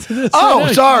listening to this? Oh, right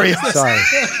now? sorry. Sorry.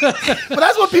 But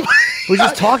that's what people. We're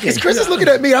just talking. Because Chris is looking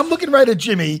at me. I'm looking right at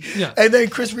Jimmy. Yeah. And then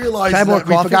Chris realizes Can I have more that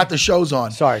we coffee? forgot the show's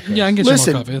on. Sorry, Chris. Yeah, I can get you more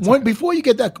Listen, coffee. It's okay. before you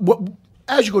get that,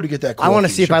 as you go to get that coffee. I want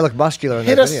to see if I look muscular in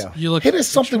Hit that us, video. You look hit us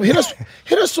something. Hit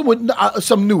us with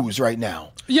some news right now.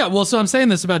 Yeah, well, so I'm saying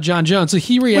this about John Jones. So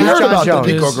he We reacted. heard John about Jones.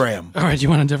 the his- picogram. All right, you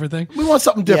want a different thing? We want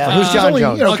something different. Yeah, who's It's John only,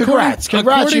 Jones? You know, According- congrats. You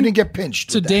according didn't get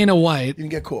pinched To with that. Dana White, You didn't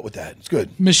get caught with that. It's good.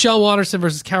 Michelle Waterson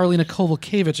versus Karolina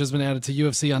Kovalkiewicz has been added to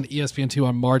UFC on ESPN2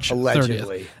 on March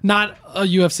Allegedly. 30th. Not a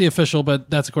UFC official, but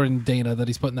that's according to Dana that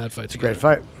he's putting that fight together. Great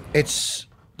fight. It's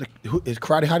is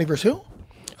Karate Hottie versus who?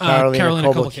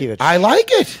 Karolina Kovalkiewicz. I like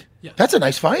it. Yeah. That's a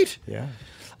nice fight. Yeah.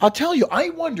 I'll tell you. I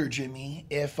wonder, Jimmy,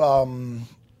 if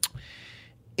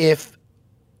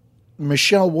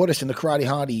Michelle Waterson, the Karate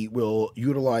Hottie, will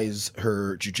utilize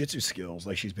her jiu-jitsu skills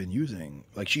like she's been using,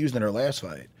 like she used in her last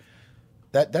fight.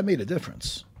 That made a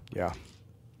difference. Yeah.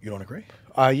 You don't agree?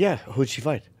 Yeah. Who'd she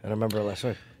fight? I don't remember her last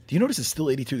fight. Do you notice it's still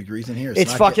 82 degrees in here?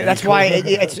 It's not fucking. getting That's any why colder?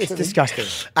 it's disgusting.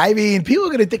 I mean, people are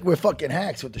gonna think we're fucking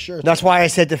hacks with the shirts. That's why I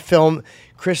said to film.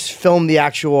 Chris filmed the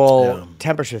actual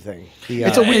temperature thing. The,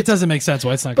 It's a It doesn't make sense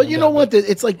why it's not. But going you know down, what?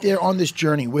 It's like they're on this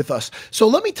journey with us. So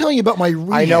let me tell you about my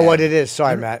rehab. I know what it is.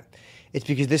 Sorry, Matt. It's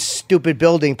because this stupid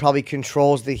building probably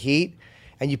controls the heat,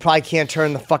 and you probably can't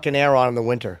turn the fucking air on in the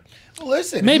winter.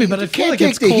 Listen, Maybe, if but you I feel can't like take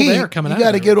it's the cold heat, air coming you out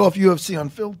got to of get off UFC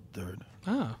Unfiltered.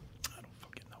 Oh. I don't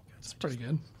fucking know. That's pretty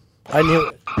good. I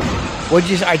knew. What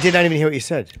you? I did not even hear what you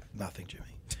said. Nothing, Jimmy.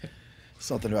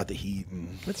 Something about the heat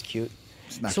and That's cute.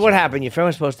 not So what cute. happened? Your friend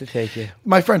was supposed to take you.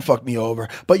 My friend fucked me over.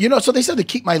 But you know, so they said to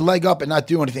keep my leg up and not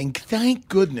do anything. Thank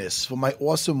goodness for my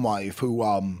awesome wife who,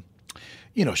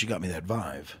 you know, she got me that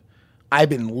Vive. I've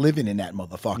been living in that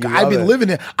motherfucker. You I've love been it. living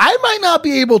it. I might not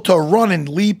be able to run and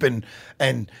leap and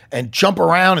jump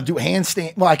around and do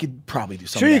handstand. Well, I could probably do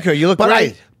something. Sure you could. You look but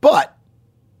great. But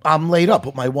I'm laid up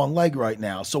with my one leg right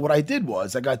now. So what I did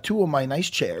was I got two of my nice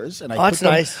chairs and I Oh, put that's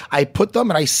them, nice. I put them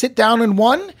and I sit down in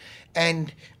one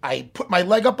and I put my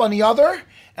leg up on the other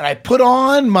and I put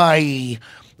on my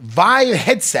Vive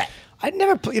headset. I'd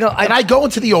never. You know. And I go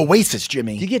into the Oasis,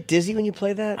 Jimmy. Do you get dizzy when you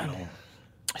play that?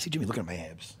 I see Jimmy looking at my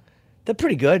abs. They're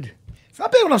pretty good. It's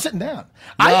not bad when I'm sitting down.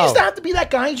 I used to have to be that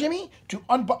guy, Jimmy, to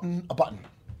unbutton a button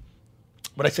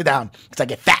when I sit down because I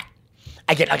get fat.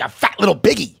 I get like a fat little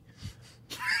piggy.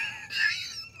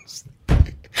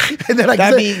 And then I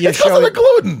That'd say, be your it's because of show. the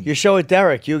gluten. Your show with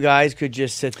Derek. You guys could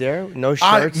just sit there, no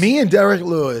shirts. Me and Derek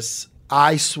Lewis,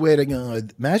 I swear to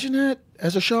God, imagine that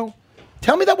as a show.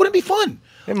 Tell me that wouldn't be fun.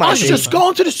 It might Us be. just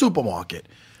going to the supermarket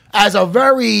as a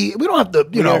we don't have to,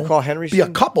 We're gonna call Henry be a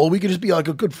soon? couple. We could just be like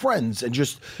a good friends and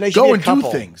just No, you should go be a and do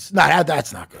couple. things. Nah,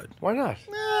 that's not good. Why not?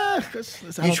 Nah, 'cause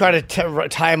it's You try to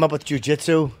tie him up with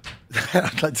jujitsu.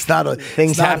 it's not a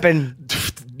Things it's not happen.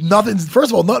 nothing's.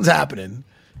 First of all, nothing's happening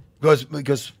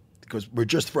because because we're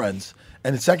just friends.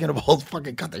 And second of all,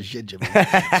 fucking cut that shit, Jimmy.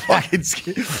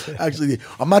 Actually,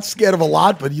 I'm not scared of a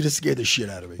lot, but you just scared the shit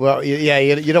out of me. Well,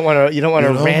 you don't want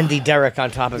to Randy Derrick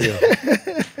on top of you.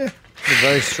 He's a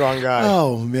very strong guy.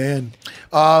 Oh man,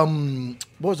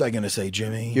 what was I gonna say,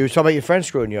 Jimmy? You were talking about your friend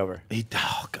screwing you over.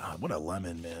 Oh God, what a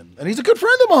lemon, man! And he's a good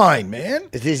friend of mine, man.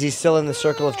 Is he still in the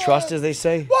circle of trust, as they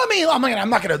say? Well, I mean,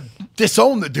 I'm not gonna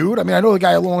disown the dude. I mean, I know the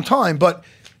guy a long time, but.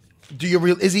 Do you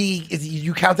is he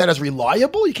you count that as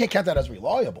reliable? You can't count that as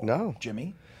reliable. No,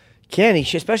 Jimmy. Can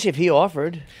he? Especially if he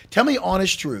offered. Tell me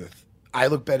honest truth. I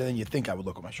look better than you think I would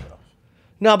look with my shirt off.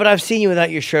 No, but I've seen you without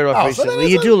your shirt off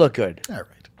recently. You do look good. All right.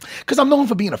 Because I'm known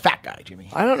for being a fat guy, Jimmy.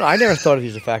 I don't know. I never thought of you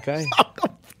as a fat guy.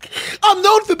 I'm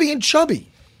known for being chubby.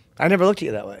 I never looked at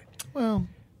you that way. Well,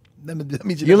 that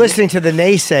means you're listening to the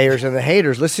naysayers and the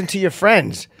haters. Listen to your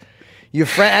friends.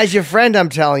 As your friend, I'm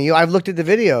telling you, I've looked at the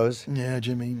videos. Yeah,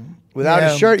 Jimmy. Without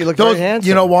a shirt, you look very handsome.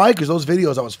 You know why? Because those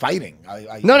videos I was fighting.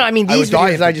 No, I mean these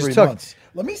videos I just took. Months.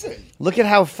 Let me see. Look at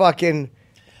how fucking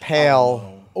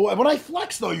pale. Oh, when I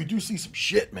flex though, you do see some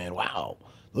shit, man. Wow.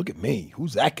 Look at me.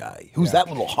 Who's that guy? Who's that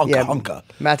little hunka?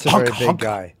 Matt's a very big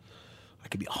guy. I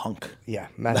could be a hunk. Yeah,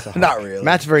 Matt's a hunk. Not really.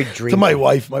 Matt's very dreamy. To my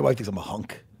wife thinks I'm a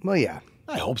hunk. Well, yeah.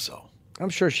 I hope so. I'm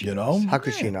sure she does. How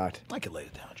could she not? I could lay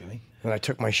it down, Jimmy. When I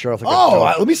took my shirt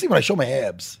off. Let me see when I show my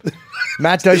abs.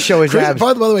 Matt does show his abs.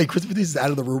 By the way, Chris Matisse is out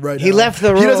of the room right now. He left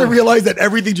the room. He doesn't realize that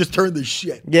everything just turned to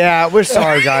shit. Yeah, we're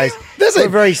sorry, guys. We're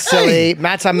very silly.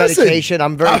 Matt's on medication.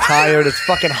 I'm very tired. It's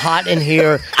fucking hot in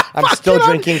here. I'm still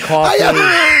drinking coffee.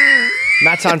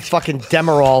 Matt's on fucking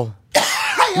Demerol.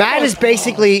 Matt has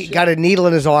basically got a needle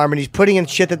in his arm, and he's putting in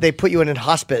shit that they put you in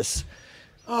hospice.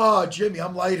 Oh, Jimmy,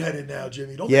 I'm lightheaded now,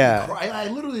 Jimmy. Don't make me cry. I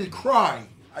literally cry.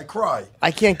 I cry.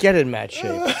 I can't get in Matt's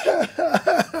shape.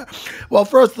 Well,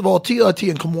 first of all, TRT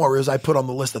and Kimura's I put on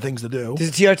the list of things to do.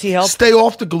 Does TRT help? Stay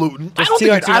off the gluten. Does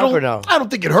TRT help or no? I don't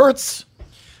think it hurts.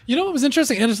 You know what was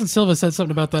interesting? Anderson Silva said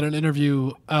something about that in an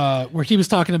interview where he was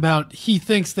talking about he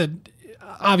thinks that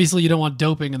obviously you don't want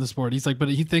doping in the sport. He's like, but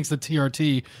he thinks that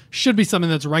TRT should be something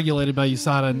that's regulated by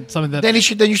USADA and something that then you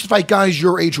should fight guys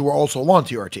your age who are also on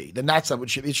TRT. Then that's what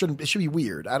it should be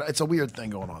weird. It's a weird thing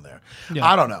going on there. Yeah.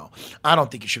 I don't know. I don't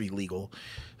think it should be legal.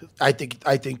 I think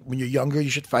when you're younger, you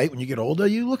should fight. When you get older,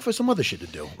 you look for some other shit to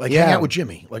do, like hang out with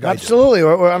Jimmy. Like absolutely,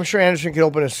 or I'm sure Anderson could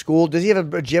open a school. Does he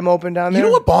have a gym open down there? You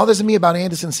know what bothers me about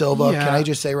Anderson Silva? Yeah. Can I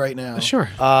just say right now? Sure.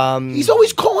 He's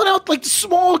always calling out like the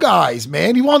small guys,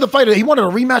 man. He wanted to fight. He wanted a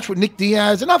rematch with Nick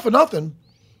Diaz, and not for nothing.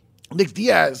 Nick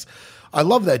Diaz, I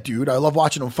love that dude. I love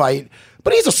watching him fight,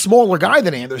 but he's a smaller guy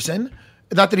than Anderson.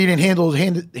 Not that he didn't handle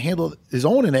his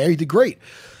own in there. He did great.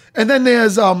 And then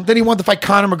there's then he wanted to fight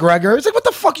Conor McGregor. It's like, what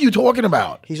the fuck are you talking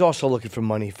about? He's also looking for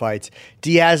money fights.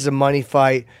 Diaz is a money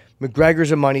fight.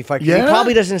 McGregor's a money fight. Yeah? He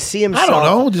probably doesn't see himself. I don't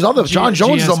know. There's other. John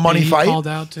Jones is a money fight. He called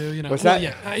out too. You know. What's that?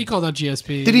 Yeah, he called out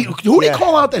GSP. Did he? Who did he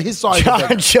call out that his side?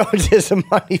 John Jones is a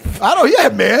money fight. I don't. Yeah,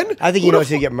 man. I think he knows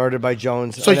he'll get murdered by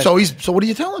Jones. So what are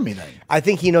you telling me then? I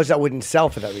think he knows that wouldn't sell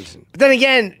for that reason. But then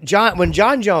again, when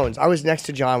John Jones, I was next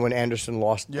to John when Anderson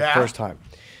lost the first time.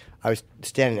 I was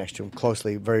standing next to him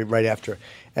closely, right after,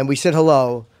 and we said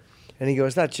hello, and he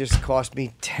goes, "That just cost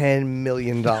me $10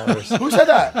 million." Who said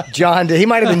that? John did. He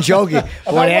might have been joking.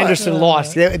 But when Anderson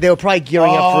lost, they were probably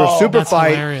gearing up for a super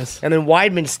fight, hilarious. And then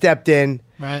Weidman stepped in.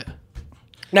 Right.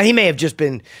 Now he may have just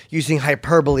been using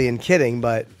hyperbole and kidding,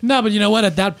 but no. But you know what?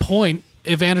 At that point,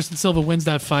 if Anderson Silva wins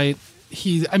that fight,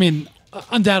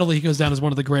 undoubtedly he goes down as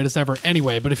one of the greatest ever.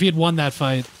 Anyway, but if he had won that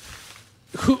fight.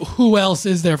 Who else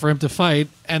is there for him to fight?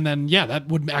 And then, that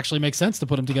would actually make sense to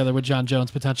put him together with John Jones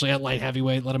potentially at light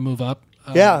heavyweight. Let him move up.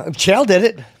 Chael did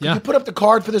it. Can you put up the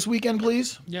card for this weekend,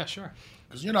 please? Yeah, sure.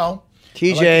 Because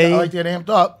TJ I like to get amped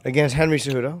up against Henry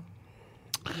Cejudo.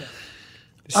 Yeah.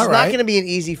 This is not going to be an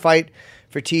easy fight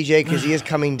for TJ because he is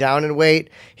coming down in weight.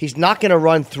 He's not going to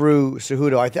run through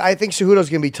Cejudo. I think Cejudo's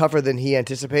going to be tougher than he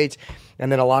anticipates, and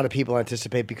then a lot of people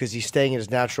anticipate because he's staying in his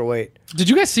natural weight. Did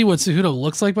you guys see what Cejudo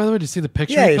looks like, by the way? Did you see the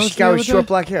picture? Yeah, he's got short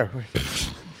black hair.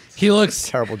 He looks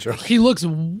terrible joke. He looks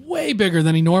way bigger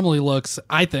than he normally looks,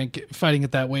 I think, fighting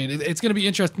at that weight. It's going to be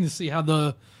interesting to see how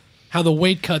the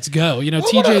weight cuts go. You know,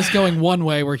 TJ is going one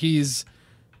way where he's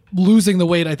losing the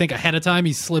weight, I think, ahead of time.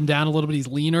 He's slimmed down a little bit. He's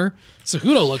leaner.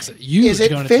 Cejudo looks huge. Is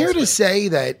it fair to say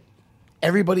that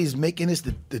everybody's making this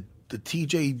the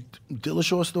TJ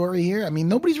Dillashaw story here? I mean,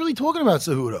 nobody's really talking about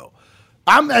Cejudo.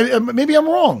 Maybe I'm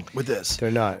wrong with this. They're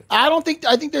not. I think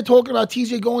they're talking about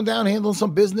TJ going down, handling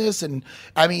some business, and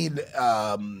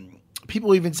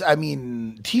people even.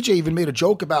 TJ even made a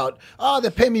joke about,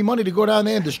 they're paying me money to go down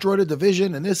there and destroy the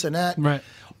division and this and that. Right.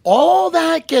 All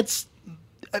that gets.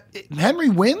 Henry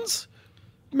wins.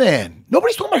 Man,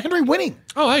 nobody's talking about Henry winning.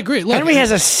 Oh, I agree. Look, Henry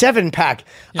has a 7-pack.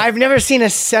 Yeah. I've never seen a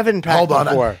 7-pack Hold on.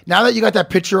 before. Now that you got that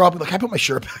picture up, like I put my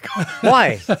shirt back on.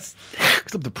 Why? Because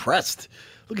I'm depressed.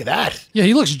 Look at that. Yeah,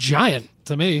 he looks giant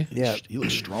to me. Yeah, he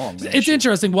looks strong. Man. It's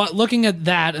interesting looking at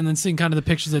that and then seeing kind of the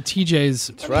pictures that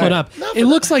TJ's put up. It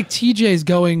looks like TJ's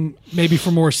going maybe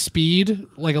for more speed,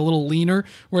 like a little leaner,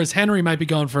 whereas Henry might be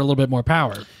going for a little bit more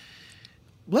power.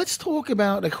 Let's talk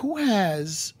about like who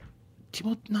has.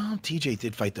 Well, no, TJ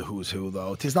did fight the who's who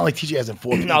though. It's not like TJ hasn't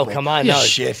fought. No, come on, yeah, no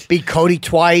shit. Beat Cody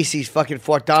twice. He's fucking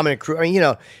fought Dominic Cruz. I mean,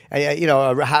 but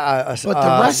the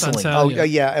wrestling.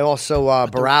 And also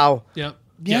Barao. Yep.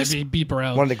 Yes. Yeah, he beat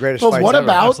Barao. One of the greatest But fights what ever.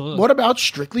 about Absolutely. what about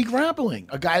strictly grappling?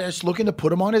 A guy that's looking to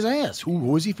put him on his ass.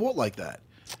 Who has he fought like that?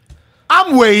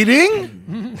 I'm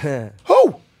waiting.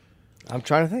 Who? I'm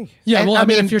trying to think. Yeah, And, well, I I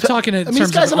mean, mean, if you're talking in this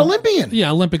terms guy's of an Olympian.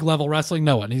 Yeah, Olympic level wrestling,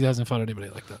 no one. He hasn't fought anybody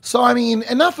like that. So I mean,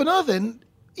 enough for nothing.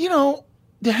 You know,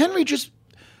 the Henry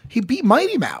he beat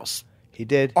Mighty Mouse. He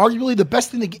did. Arguably the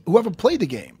best in whoever played the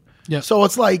game. Yeah. So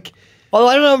it's like. Although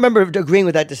I don't remember agreeing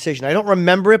with that decision. I don't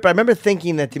remember it, but I remember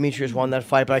thinking that Demetrius won that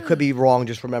fight, but I could be wrong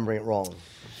just remembering it wrong.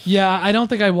 Yeah, I don't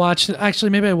think I watched it. Actually,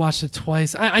 maybe I watched it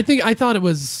twice. I thought it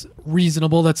was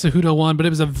reasonable that Cejudo won, but it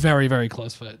was a very, very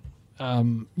close fight. I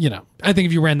think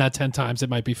if you ran that 10 times, it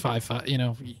might be 5-5.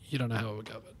 You don't know how it would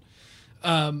go.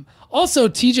 But also,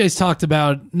 TJ's talked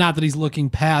about, not that he's looking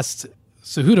past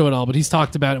Cejudo at all, but he's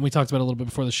talked about, and we talked about it a little bit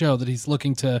before the show, that he's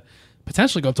looking to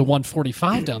potentially go up to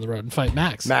 145 down the road and fight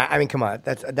Max. I mean, come on,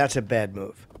 that's a bad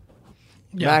move.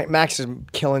 Yeah. Max is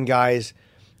killing guys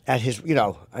at his.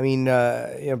 Brian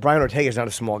Ortega's not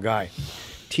a small guy.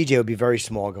 TJ would be very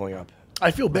small going up. I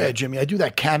feel bad, Jimmy. I do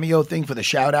that cameo thing for the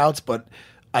shout outs, but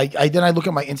then I look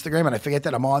at my Instagram and I forget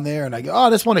that I'm on there and I go, oh,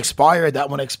 this one expired,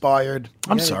 that one expired.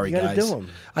 I'm sorry, you gotta guys. do 'em.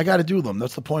 I got to do them.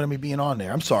 That's the point of me being on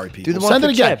there. I'm sorry, people. Do the one Send for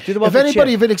it again. Chip. Do the one if for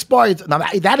anybody, Chip. if it expired, now,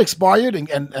 that expired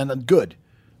and good,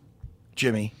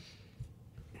 Jimmy.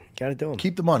 Gotta do them.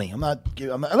 Keep the money. I'm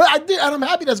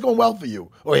happy that's going well for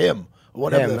you or him or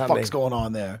whatever Him, the not fuck's me. going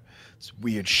on there. It's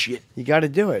weird shit. You got to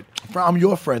do it. I'm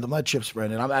your friend. I'm not Chip's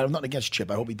friend, and I'm not against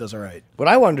Chip. I hope he does all right. What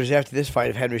I wonder is after this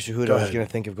fight, if Henry Go Cejudo is ahead. going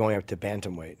to think of going up to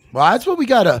bantamweight. Well, that's what we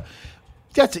gotta.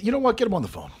 That's it. You know what? Get him on the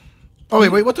phone. Oh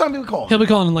wait. What time do we call him? He'll be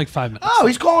calling in like 5 minutes. Oh,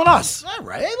 he's calling us. All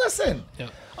right. Hey, listen. Yeah.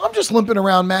 I'm just limping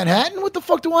around Manhattan. What the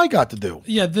fuck do I got to do?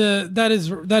 Yeah, that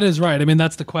is right. I mean,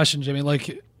 that's the question, Jimmy.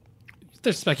 Like,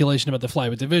 there's speculation about the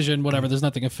flyweight division, whatever. There's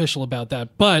nothing official about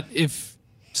that. But if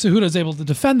Cejudo's able to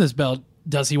defend this belt,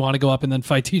 does he want to go up and then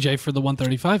fight TJ for the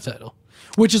 135 title?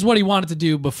 Which is what he wanted to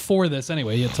do before this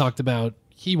anyway. He had talked about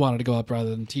he wanted to go up rather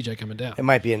than TJ coming down. It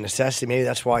might be a necessity. Maybe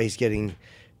that's why he's getting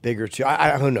bigger too.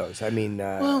 Who knows? I mean,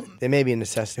 there may be a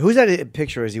necessity. Who's that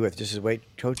picture is he with? Just his weight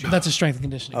coach? That's a strength and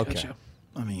conditioning coach. Okay.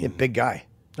 I mean, Yeah, big guy.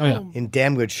 Oh, yeah. In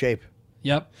damn good shape.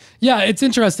 Yep. Yeah, it's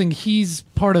interesting. He's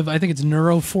part of, I think it's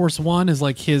Neuroforce One is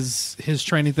like his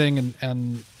training thing,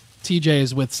 and TJ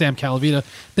is with Sam Calavita.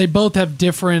 They both have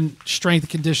different strength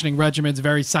conditioning regimens,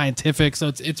 very scientific. So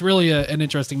it's really an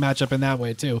interesting matchup in that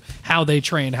way too. How they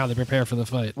train, how they prepare for the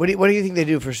fight. What do you think they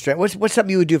do for strength? What's something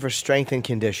you would do for strength and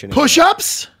conditioning?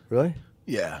 push-ups? Really?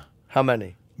 Yeah. How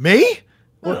many? Me?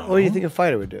 What do you think a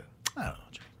fighter would do? I don't know.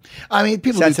 I mean,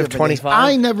 people Sets do of different things.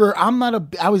 25?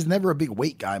 I was never a big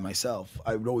weight guy myself.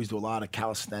 I would always do a lot of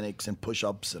calisthenics and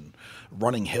push-ups and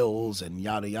running hills and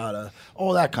yada yada,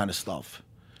 all that kind of stuff.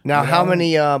 Now, You how know?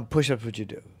 many push-ups would you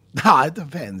do? Nah, it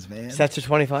depends, man. Sets of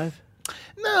 25?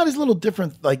 No, there's a little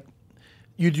different. Like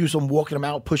you do some walking them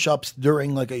out push-ups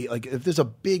during like if there's a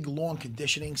big long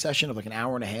conditioning session of like an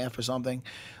hour and a half or something,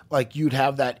 like you'd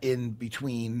have that in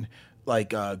between like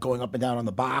going up and down on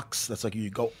the box. That's like you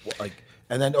go like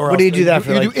and then or What do you else- do that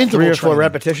for? you Like do interval 3 or 4 training.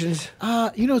 repetitions?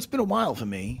 It's been a while for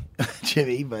me,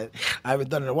 Jimmy, but I haven't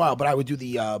done it in a while. But I would do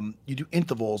the you do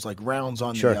intervals like rounds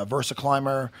on Sure. the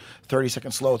VersaClimber, 30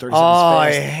 seconds slow, 30 Oh,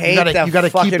 seconds fast. I hate you gotta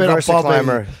that fucking keep it above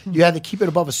VersaClimber. you had to keep it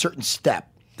above a certain step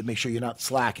to make sure you're not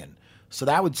slacking. So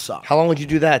that would suck. How long would you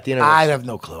do that at the interval? I have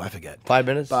no clue. I forget. 5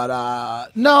 minutes?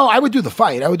 But no, I would do the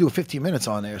fight. I would do 15 minutes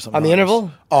on there. Sometimes. On the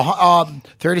interval?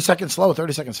 30 seconds slow,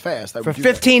 30 seconds fast. I would For do that.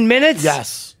 15 minutes?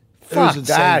 Yes. It Fuck was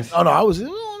insane. that. Oh no,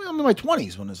 I'm in my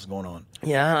 20s when this is going on.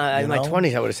 Yeah, in You my know?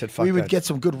 20s, I would have said fuck We would that. get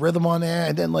some good rhythm on there,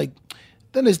 and then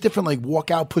then there's different like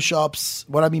walkout push-ups.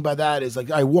 What I mean by that is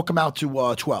like I walk them out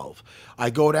to 12. I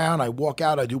go down, I walk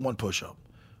out, I do 1 push-up.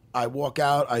 I walk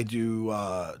out, I do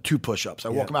 2 push-ups. I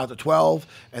walk them out to 12,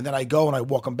 and then I go and I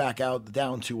walk them back out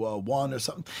down to 1 or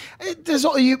something.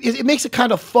 It makes it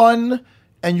kind of fun,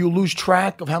 and you lose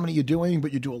track of how many you're doing,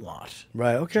 but you do a lot.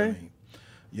 Right, okay.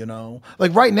 You know,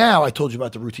 like right now, I told you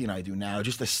about the routine I do now,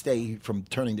 just to stay from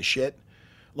turning to shit.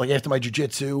 Like after my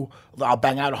jiu-jitsu, I'll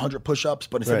bang out 100 push-ups,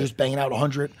 but instead Right. of just banging out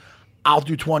 100, I'll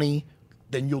do 20,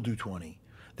 then you'll do 20.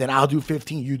 Then I'll do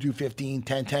 15, you do 15,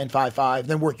 10, 10, 5, 5,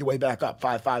 then work your way back up.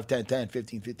 5, 5, 10, 10,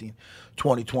 15, 15,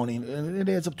 20, 20, and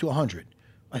it adds up to 100,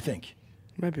 I think.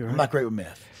 Might be right. I'm not great with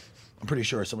math. I'm pretty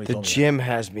sure somebody The told me that. gym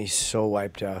has me so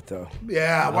wiped out, though.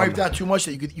 Yeah, I wiped out too much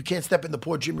that you can't step in the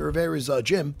poor Jimmy Rivera's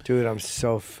gym. Dude, I'm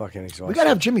so fucking exhausted. We got to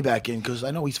have Jimmy back in because I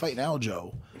know he's fighting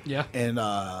Aljo Yeah. in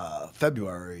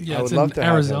February. Yeah, I it's would love in to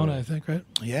have Arizona, him. I think, right?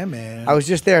 Yeah, man. I was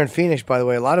just there in Phoenix, by the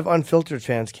way. A lot of Unfiltered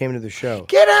fans came to the show.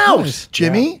 Get out, Nice.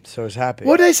 Jimmy. Yeah, so I was happy.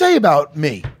 What did they say about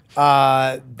me?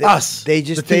 Us. They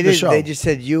just the show. they just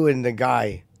said you and the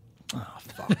guy. Oh,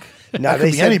 fuck. No, That they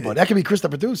could be said anybody. That could be Chris, the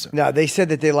producer. No, they said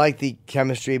that they liked the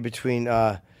chemistry between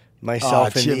myself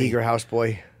and the Jimmy. eager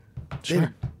houseboy.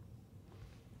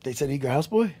 They said Eager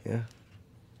Houseboy? Yeah.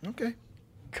 Okay.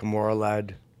 Kimura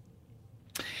lad.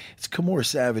 It's Kimura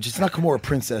Savage. It's not Kimura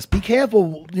Princess. Be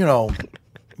careful,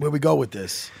 where we go with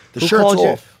this. The shirt's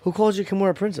off. Who called you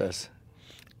Kimura Princess?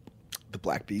 The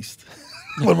Black Beast.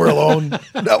 When we're alone.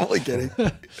 No, I'm only kidding.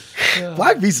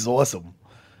 Black Beast is awesome.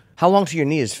 How long till your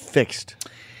knee is fixed?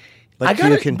 I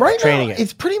got it right training now. it.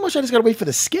 It's pretty much I just got to wait for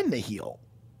the skin to heal.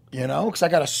 Because I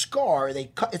got a scar. They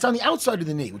cut. It's on the outside of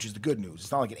the knee, which is the good news.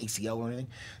 It's not like an ACL or anything.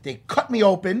 They cut me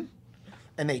open,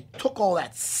 and they took all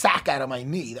that sack out of my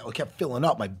knee that kept filling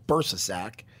up, my bursa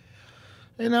sack.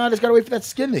 And I just got to wait for that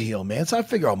skin to heal, man. So I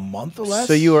figure a month or less.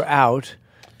 So you were out.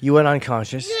 You went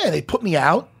unconscious. Yeah, they put me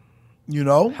out.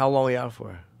 How long were you out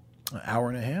for? An hour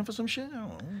and a half or some shit. I don't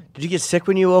know. Did you get sick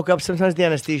when you woke up? Sometimes the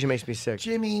anesthesia makes me sick.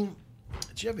 Jimmy,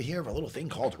 did you ever hear of a little thing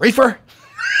called reefer?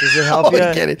 Does it help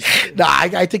you? Nah,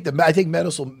 I take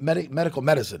medical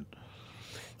medicine.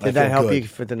 Did that help you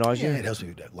for the nausea? Yeah, it helps me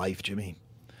with that life, Jimmy.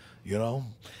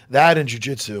 That and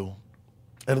jiu-jitsu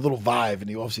and a little vibe in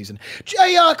the off season.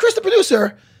 Hey, Chris, the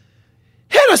producer,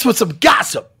 hit us with some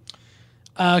gossip.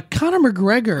 Conor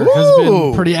McGregor has been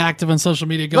Ooh. pretty active on social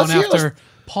media going Let's hear- after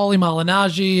Paulie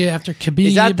Malignaggi, after Khabib.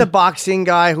 Is that the boxing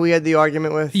guy who we had the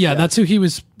argument with? Yeah, that's who he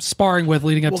was sparring with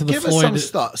leading up Well, to the give Floyd us some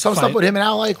stuff. Some stuff fight. with him and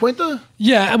Al Quinta.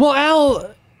 Yeah, well,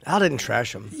 Al didn't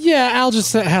trash him. Al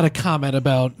just had a comment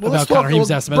about let's Conor. talk- He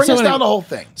was asked about. Bring So us anyway, down the whole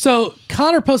thing. So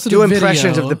Conor posted Do a video.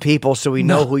 impressions of the people so we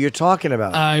know No. who you're talking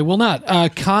about. I will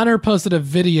not. Conor posted a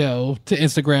video to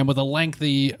Instagram with a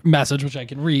lengthy message, which I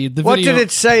can read. The what video, did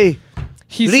it say?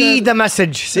 He Read said- the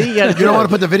message. See, you You don't want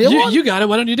to put the video on? You got it.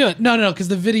 Why don't you do it? No, because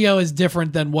the video is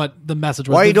different than what the message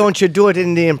was. Why The- don't you do it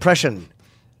in the impression?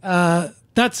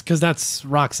 That's because that's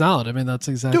rock solid. I mean, that's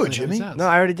exactly Do it, how Jimmy. sounds. No,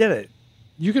 I already did it.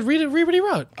 You could read what he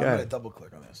wrote. I'm going to double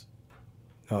click on this.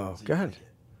 Oh, go ahead.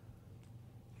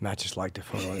 Matt just liked the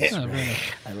photo. Oh, very nice.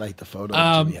 I like the photo.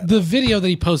 Jimmy had. The video that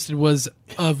he posted was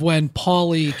of when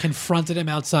Paulie confronted him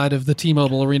outside of the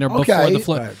T-Mobile Arena before Okay. the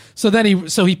Floyd. Right. So then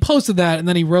he posted that, and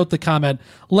then he wrote the comment,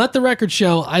 "Let the record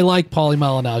show I like Paulie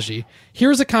Malignaggi.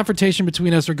 Here's a confrontation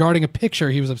between us regarding a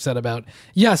picture he was upset about.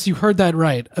 Yes, you heard that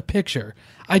right, a picture.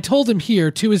 I told him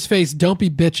here to his face, don't be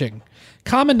bitching.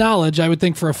 Common knowledge, I would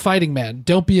think, for a fighting man.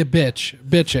 Don't be a bitch,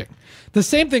 bitching. The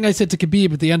same thing I said to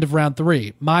Khabib at the end of round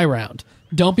 3, my round.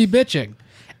 Don't be bitching.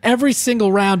 Every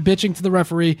single round bitching to the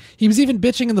referee. He was even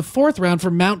bitching in the 4th round for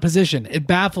mount position. It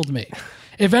baffled me.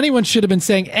 If anyone should have been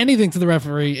saying anything to the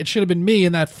referee, it should have been me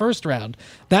in that 1st round.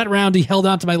 That round, he held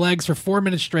onto my legs for 4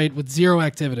 minutes straight with zero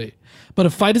activity. But a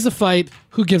fight is a fight.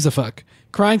 Who gives a fuck?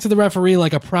 Crying to the referee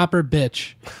like a proper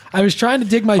bitch. I was trying to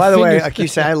dig my By the way, fingers. like you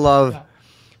say, I love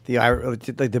the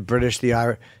like the British, the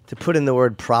Irish, to put in the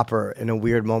word proper in a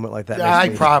weird moment like that. Yeah, I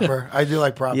makes like me- proper. I do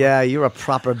like proper. Yeah, you're a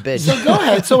proper bitch. So go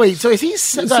ahead. So wait. So is he?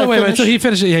 So wait. So he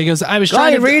finished it. Yeah, he goes, I was Go trying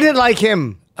ahead, to read it like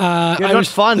him. You're I not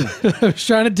was fun. I was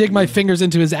trying to dig my fingers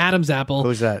into his Adam's apple.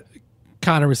 Who's that?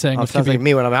 Connor was saying. Oh, with sounds Khabib. like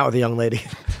me when I'm out with a young lady.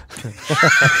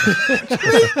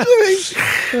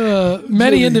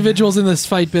 Many individuals in this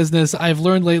fight business I've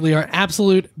learned lately are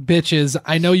absolute bitches.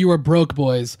 I know you are broke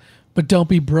boys, but don't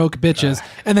be broke bitches.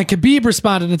 And then Khabib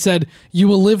responded and said, "You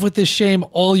will live with this shame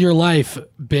all your life,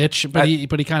 bitch." But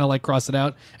he kind of like crossed it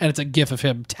out, and it's a gif of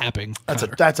him tapping.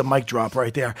 That's a mic drop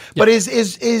right there. But is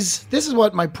this is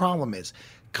what my problem is.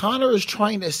 Conor is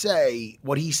trying to say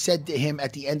what he said to him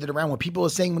at the end of the round. When people are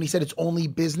saying when he said it's only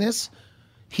business,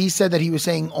 he said that he was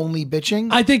saying only bitching.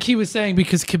 I think he was saying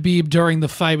because Khabib during the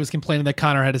fight was complaining that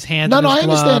Conor had his hand No, in no, his I glove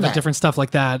understand and that. different stuff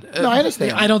like that. No, I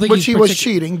understand. I don't think which he's he was particu-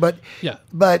 cheating, but Yeah.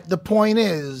 But the point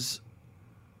is,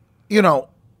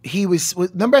 he was.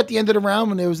 Remember at the end of the round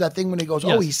when there was that thing when he goes,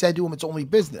 Yes. "Oh, he said to him it's only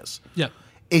business." Yeah.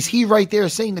 Is he right there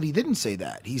saying that he didn't say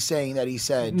that? He's saying that he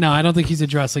said. No, I don't think he's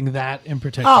addressing that in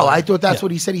particular. Oh, I thought that's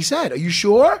what he said. Are you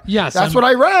sure? Yes, that's I'm- what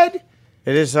I read.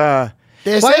 It is.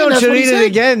 They're Why saying don't that's you what he read it said.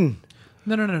 again?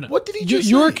 No. What did he just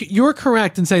say? You're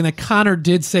correct in saying that Conor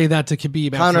did say that to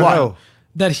Khabib. Conor, after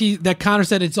no. That Conor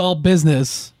said it's all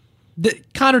business.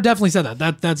 Conor definitely said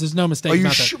that. There's no mistake Are you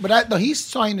about sure? that. But he's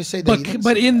trying to say that. he didn't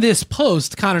But say in this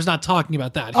post, Conor's not talking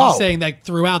about that. He's Oh. saying that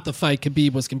throughout the fight,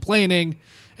 Khabib was complaining,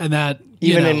 and that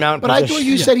Even in mount But I position. thought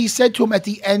you said he said to him at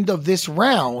the end of this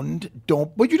round,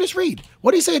 don't. What'd you just read?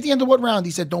 What did he say at the end of what round?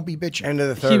 He said, don't be bitching. End of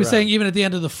the third he was round. saying even at the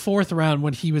end of the fourth round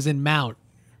when he was in mount.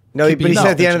 No, but he No,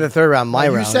 said at the end of the third round, my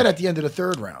You round. said at the end of the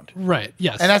third round. Right.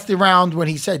 Yes. And that's the round when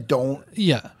he said, don't.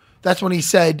 yeah. That's when he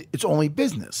said, it's only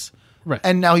business. Right.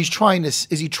 And now he's trying to, is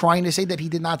he trying to say that he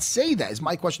did not say that? Is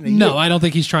my question to you. No, I don't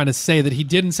think he's trying to say that he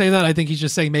didn't say that. I think he's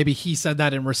just saying maybe he said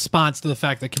that in response to the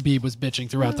fact that Khabib was bitching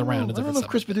throughout the round. I don't know if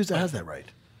Chris Medusa has that right.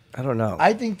 I don't know.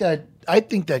 I think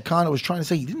that Conor was trying to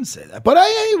say he didn't say that. But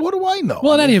hey, what do I know?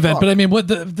 Well, in I any mean, event, fuck. but I mean, what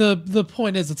the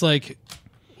point is, it's like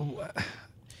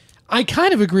I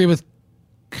kind of agree with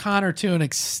Conor to an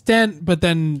extent, but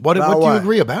then What do you what?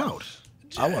 agree about?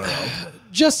 I want to know.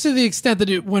 just to the extent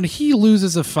that when he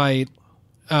loses a fight,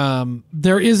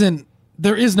 there is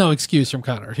no excuse from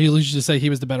Conor. He'll usually say he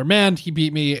was the better man, he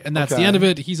beat me, and that's the Okay. end of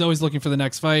it. He's always looking for the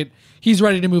next fight. He's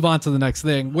ready to move on to the next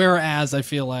thing. Whereas I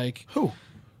feel like Who?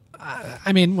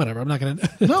 I mean, whatever. I'm not going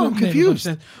to. No, I'm confused.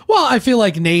 Well, I feel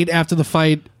like Nate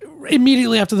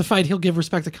immediately after the fight, he'll give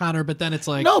respect to Conor, but then it's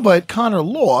like, No, but Conor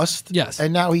lost. Yes.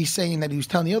 And now he's saying that he was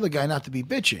telling the other guy not to be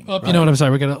bitching. oh, you know what I'm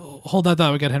saying? We're gonna hold that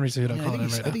thought. We got Henry Cejudo I calling in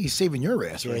think, right I think now. he's saving your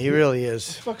ass. Yeah, Right he here. really is.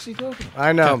 What the fuck's he talking about?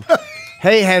 I know.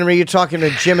 Hey, Henry, you're talking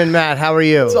to Jim and Matt. How are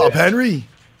you? What's up, Henry?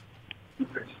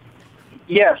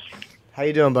 Yes. How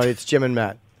you doing, buddy? It's Jim and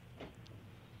Matt.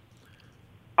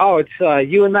 Oh, it's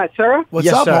you and Matt Sarah? What's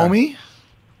Yes, up, sir. homie?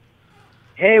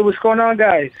 Hey, what's going on,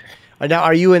 guys? Now,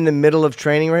 are you in the middle of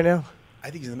training right now? I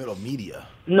think he's in the middle of media.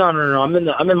 No. I'm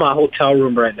in my hotel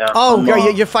room right now. Oh,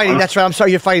 you're fighting. That's right. I'm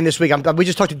sorry. You're fighting this week. We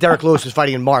just talked to Derek Lewis, who's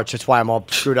fighting in March. That's why I'm all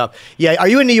screwed up. Yeah. Are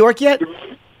you in New York yet?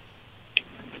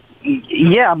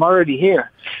 Yeah, I'm already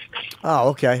here. Oh,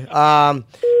 okay.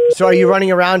 So are you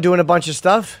running around doing a bunch of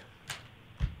stuff?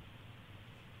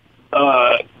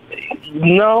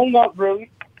 No, not really.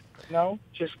 No,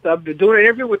 just doing an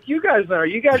interview with you guys now. Are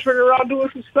you guys running around doing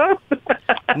some stuff?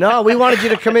 No, we wanted you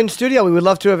to come in studio. We would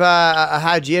love to have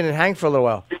had you in and hang for a little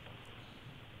while.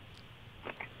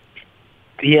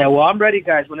 Yeah, well, I'm ready,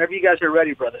 guys. Whenever you guys are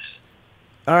ready, brothers.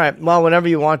 All right. Well, whenever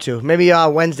you want to. Maybe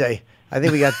Wednesday. I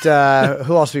think we got,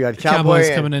 who else we got? Cowboys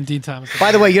and- coming in, Dean Thomas.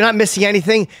 By the way, you're not missing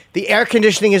anything. The air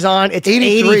conditioning is on. It's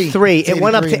 83. 83. It's It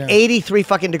went up 83 to now. 83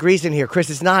 fucking degrees in here. Chris,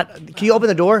 it's not. Can you open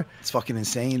the door? It's fucking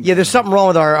insane. Yeah, there's something wrong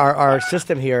with our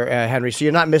system here, Henry, so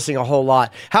you're not missing a whole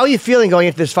lot. How are you feeling going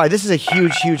into this fight? This is a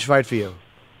huge, huge fight for you.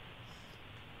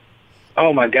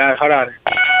 Oh my God, hold on.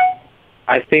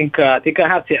 I think I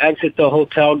have to exit the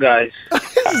hotel, guys.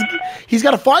 He's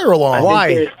got a fire alarm.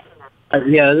 Why?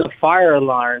 Yeah, there's a fire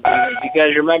alarm. You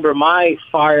guys remember my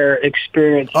fire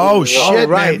experience? Oh, shit,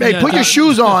 right. man. Hey, Yeah, put your don't-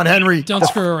 shoes on, Henry. Don't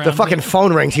screw around. The fucking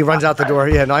phone rings. He runs out the door.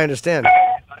 Yeah, no, I understand.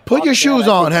 Put your shoes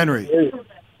on, Henry.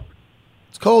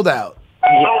 It's cold out.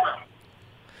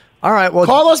 All right, well,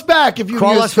 Call us back if you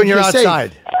call us when you're safe.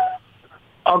 outside.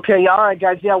 Okay, all right,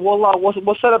 guys. Yeah,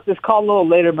 we'll set up this call a little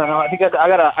later, man. I think I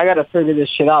gotta figure this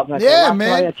shit out, man. Yeah, Last man.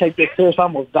 night I take this serious, I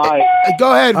almost died. Hey,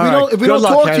 go ahead. All right. If we Good don't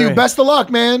luck, talk to you, Henry. best of luck,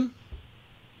 man.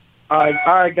 All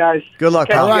right, guys. Good luck,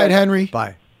 Okay, pal. All right, Henry.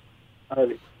 Bye. All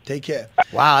right. Take care.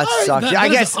 Wow, that sucks. That, Yeah, I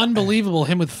that is guess. unbelievable.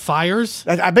 Him with fires.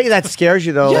 I bet you that scares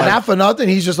you, though. Yeah, like- not for nothing.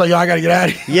 He's just like, I got to get out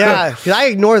of here. yeah, because I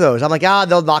ignore those. I'm like,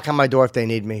 they'll knock on my door if they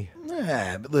need me.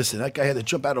 Yeah, but listen, that guy had to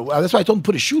jump out of. That's why I told him to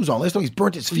put his shoes on. Last time he's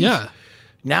burnt his feet. Yeah.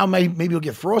 Now maybe he'll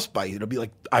get frostbite. It'll be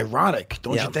like ironic,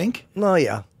 don't Yeah. you think? No,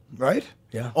 yeah. Right?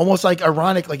 Yeah. Almost like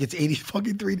ironic, like it's 80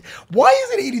 fucking 3. Why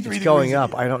is it 83 It's going degrees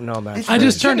up. in I don't know, man. It's I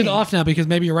just turned it insane. off now because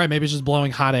maybe you're right. Maybe it's just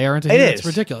blowing hot air into It here. is. It's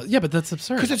ridiculous. Yeah, but that's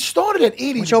absurd. Because it started at 80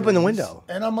 Why don't you open the degrees, window?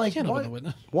 And I'm like, Can't why? open the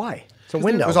window. Why? It's a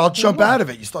window. Because I'll jump out of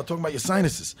it. You start talking about your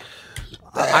sinuses.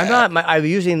 I'm not. I'm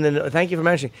using the. Thank you for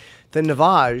mentioning the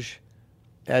Navage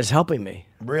as helping me.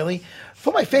 Really?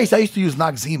 For my face, I used to use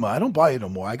Noxzema. I don't buy it no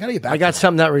more. I got to get back I got to it.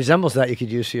 something that resembles that you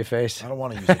could use for your face. I don't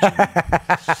want to use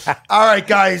it. All right,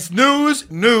 guys. News.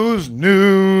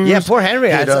 Yeah, poor Henry.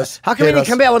 Hit us. How come he Hit didn't us.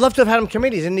 come back? I would love to have had him come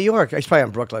in. He's in New York. He's probably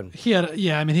in Brooklyn. He had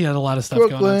a lot of stuff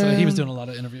going on today. He was Brooklyn. doing a lot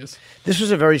of interviews. This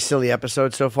was a very silly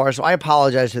episode so far, so I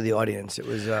apologize to the audience. It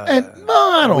was. And no,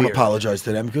 I don't weird. apologize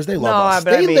to them because they love No, us.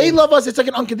 but I mean- They love us. It's like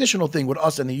an unconditional thing with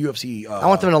us and the UFC. I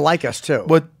want them to like us too.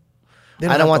 But they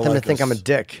I don't have want them like to think us. I'm a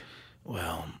dick.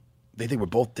 Well, they think we're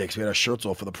both dicks. We had our shirts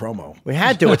off for the promo. We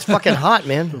had to. It's fucking hot,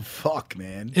 man. Fuck,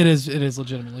 man. It is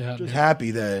legitimately hot. Just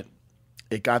happy that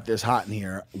it got this hot in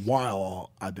here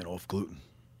while I've been off gluten.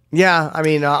 Yeah, I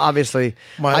mean, obviously,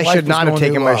 I should not have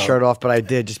taken my shirt off, but I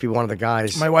did, just be one of the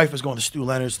guys. My wife was going to Stu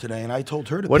Leonard's today, and I told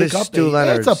her to What pick is up Stu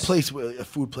Leonard's? It's a place, a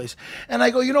food place. And I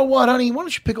go, you know what, honey? Why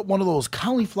don't you pick up one of those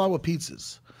cauliflower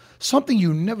pizzas? Something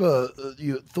you never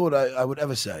you thought I would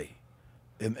ever say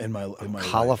in my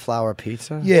cauliflower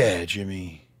pizza? Yeah,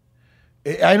 Jimmy.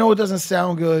 I know it doesn't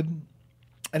sound good,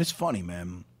 and it's funny,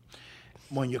 man.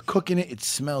 When you're cooking it, it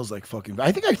smells like fucking.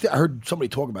 I think I heard somebody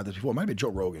talk about this before. It might have been Joe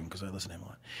Rogan because I listen to him a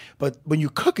lot. But when you're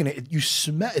cooking it,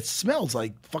 it smells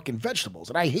like fucking vegetables,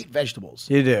 and I hate vegetables.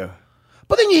 You do.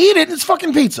 But then you eat it, and it's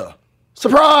fucking pizza.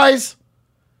 Surprise!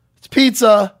 It's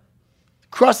pizza.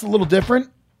 Crust a little different.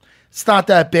 It's not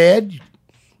that bad.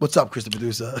 What's up, Chris the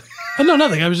producer? Oh, no,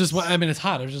 nothing. I mean, it's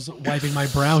hot. I was just wiping my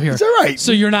brow here. It's all right.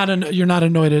 So you're not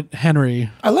annoyed at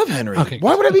Henry? I love Henry. Okay.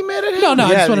 Why would I be mad at him? No,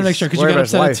 I just want to make sure because you got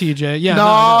upset at TJ. Yeah.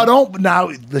 No, don't. Now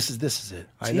this is it.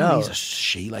 I know.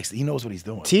 He's he knows what he's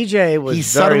doing. TJ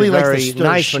was very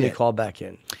nice when he called back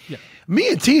in. Yeah. Me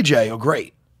and TJ are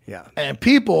great. Yeah. And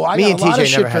people, I got a lot of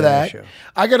shit for that.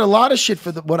 I got a lot of shit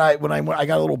for when I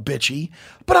got a little bitchy,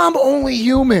 but I'm only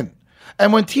human.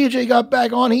 And when TJ got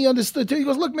back on, he understood too. He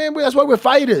goes, "Look, man, that's why we're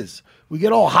fighters. We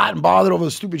get all hot and bothered over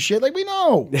the stupid shit. Like we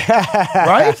know,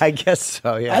 right? I guess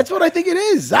so. Yeah, that's what I think it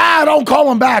is. Don't call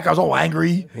him back. I was all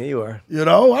angry. Yeah, you were. You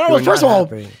know, I don't know. First of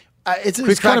all,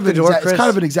 it's kind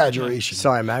of an exaggeration.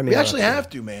 Sorry, man. We actually have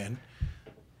to, man.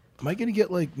 Am I gonna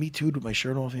get like me too'd with my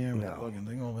shirt off here? No. Fucking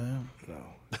thing on, man. No.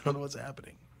 I don't know what's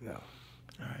happening. No.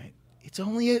 All right. It's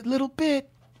only a little bit.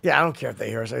 Yeah, I don't care if they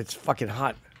hear us. It's fucking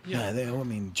hot. Yeah, I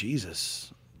mean,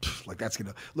 Jesus. Like that's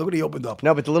gonna look what he opened up.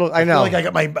 No, but the little I know. Feel like I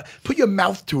got my put your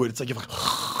mouth to it. It's like you're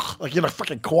like you're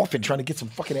fucking coughing, trying to get some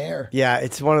fucking air. Yeah,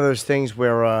 it's one of those things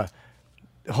where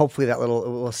hopefully that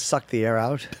will suck the air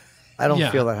out. I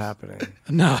don't feel that happening.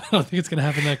 No, I don't think it's gonna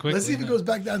happen that quickly. Let's see if it goes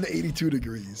back down to 82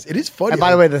 degrees. It is funny. And by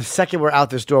the way, the second we're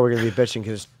out this door, we're gonna be bitching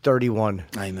because it's 31.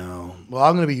 I know. Well,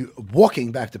 I'm gonna be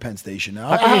walking back to Penn Station now.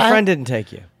 How come your friend didn't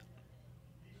take you?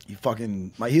 He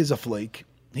fucking here's a flake.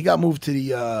 He got moved to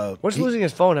the. What's losing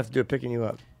his phone have to do with picking you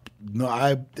up?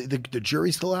 No, the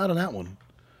jury's still out on that one.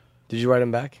 Did you write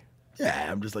him back? Yeah,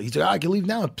 I'm just like he's like I can leave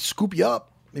now and scoop you up.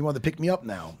 He wanted to pick me up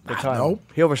now. Nope.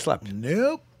 He overslept.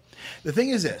 Nope. The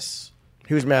thing is this.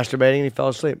 He was masturbating and he fell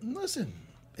asleep. Listen,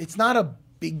 it's not a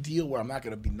big deal where I'm not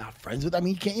going to be not friends with. I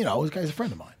mean, you can't. This guy's a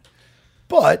friend of mine.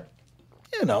 But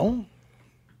you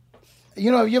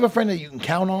have a friend that you can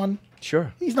count on.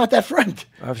 Sure. He's not that friend.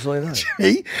 Absolutely not.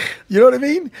 Jimmy, you know what I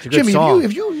mean? Jimmy,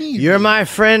 if you need You're my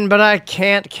friend, but I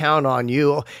can't count on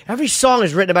you. Every song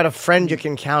is written about a friend you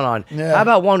can count on. Yeah. How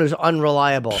about one who's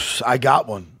unreliable? I got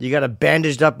one. You got a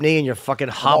bandaged up knee and you're fucking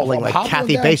hobbling like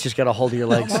Kathy Bates just got a hold of your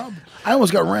legs. I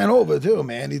almost got ran over too,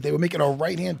 man. They were making a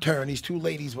right-hand turn. These two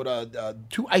ladies with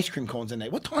 2 ice cream cones in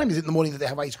there. What time is it in the morning that they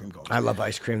have ice cream cones? I love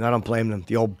ice cream. I don't blame them.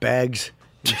 The old bags.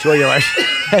 Enjoy your ice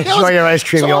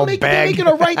cream, you old bag.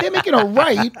 They're making a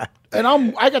right, and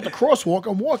I got the crosswalk.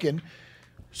 I'm walking,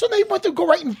 so they went to go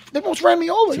right, and they almost ran me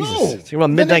over. Jesus. You're a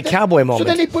midnight cowboy moment. So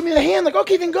then they put me in the hand, like,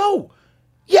 okay, then go.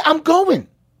 Yeah, I'm going.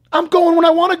 I'm going when I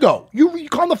want to go. You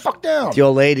calm the fuck down. The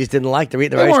old ladies didn't like to eat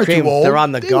their ice cream. They're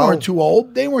on the go. They weren't too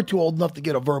old. They weren't too old enough to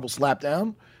get a verbal slap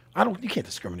down. You can't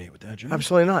discriminate with that, Jimmy.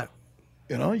 Absolutely not.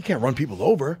 You can't run people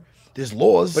over. There's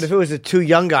laws. But if it was the 2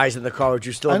 young guys in the car, would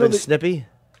you still have been snippy?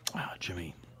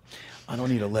 Jimmy, I don't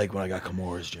need a leg when I got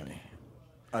Kimuras, Jimmy.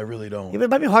 I really don't. Yeah, but it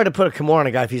might be hard to put a Kimura on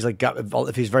a guy if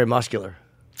he's very muscular.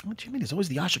 Well, Jimmy, there's always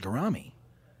the Ashigarami.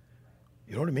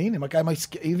 You know what I mean? And my guy might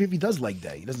skip, even if he does leg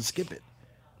day, he doesn't skip it.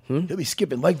 He'll be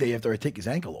skipping leg day after I take his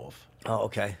ankle off. Oh,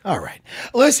 okay. All right.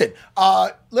 Listen,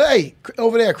 hey,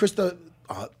 over there, Krista.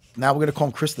 Now we're going to call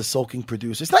him Chris the sulking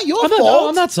producer. It's not your fault.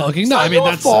 I'm not sulking. It's not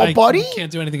your fault, buddy. I can't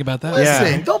do anything about that.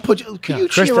 Listen, don't put you. Can you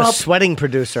Chris cheer the up? sweating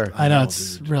producer. I know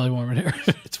it's really warm in here.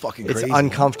 It's fucking It's crazy.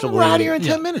 uncomfortable. We're out here in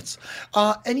 10 minutes.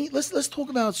 Let's talk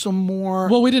about some more.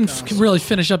 Well, we didn't really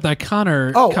finish up that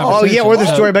Connor. Oh yeah, or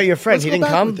the story about your friend. Let's He go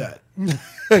didn't back come.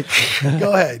 with that.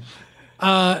 Go ahead.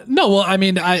 No, well, I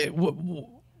mean,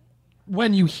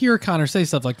 when you hear Connor say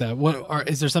stuff like that,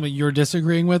 is there something you're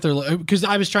disagreeing with, or because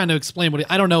I was trying to explain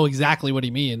I don't know exactly what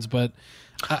he means, but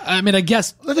I mean, I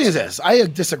guess the thing is this: I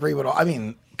disagree with all. I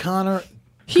mean, Connor.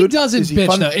 He doesn't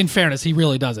bitch though. In fairness, he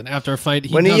really doesn't. After a fight,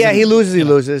 When he loses, he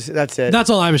loses. That's it. That's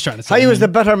all I was trying to say. He was the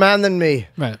better man than me.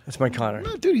 Right. That's my Connor.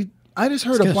 No, dude, I just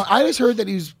heard that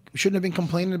he shouldn't have been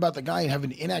complaining about the guy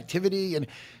having inactivity and.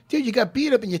 Dude, you got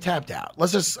beat up and you tapped out.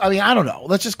 I don't know.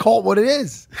 Let's just call it what it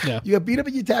is. Yeah. You got beat up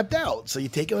and you tapped out. So you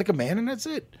take it like a man and that's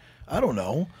it. I don't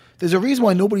know. There's a reason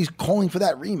why nobody's calling for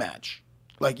that rematch.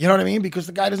 Like, you know what I mean? Because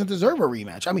the guy doesn't deserve a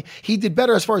rematch. I mean, he did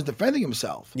better as far as defending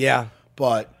himself. Yeah.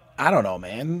 But I don't know,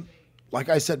 man. Like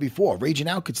I said before, Raging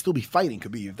Al could still be fighting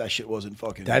Khabib if that shit wasn't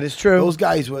fucking. That is true. Those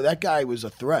guys were. That guy was a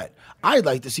threat. I'd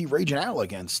like to see Raging Al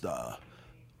against Conor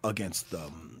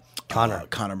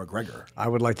McGregor. I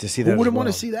would like to see that. Who wouldn't as well.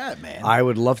 want to see that, man? I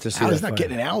would love to see that. Al's not fight.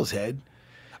 getting in Al's head.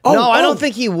 No, I don't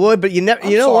think he would. But you know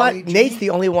sorry, what? Jimmy. Nate's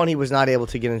the only one he was not able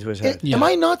to get into his head. Am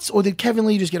I nuts, or did Kevin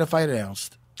Lee just get a fight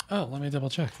announced? Oh, let me double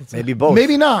check. Maybe both.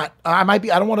 Maybe not. I might be.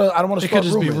 I don't want to. I don't want to It start could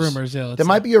just rumors. be rumors, yeah, let's There see.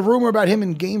 might be a rumor about him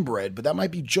and Gamebred, but that might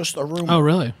be just a rumor. Oh,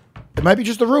 really? It might be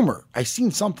just a rumor. I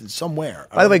seen something somewhere.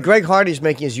 By the way, Greg Hardy's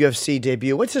making his UFC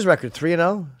debut. What's his record?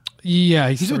 3-0. Yeah,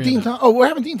 he's with Dean Thomas. Oh, we're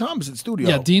having Dean Thomas in studio.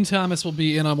 Yeah, Dean Thomas will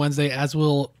be in on Wednesday, as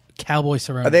will Cowboy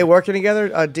Cerrone. Are they working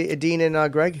together, Dean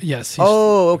and Greg? Yes.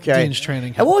 Oh, okay. Dean's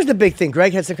training. And what was the big thing?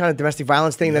 Greg had some kind of domestic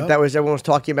violence thing that was everyone was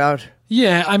talking about.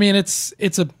 Yeah, I mean it's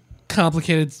a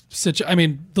complicated situation. I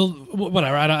mean,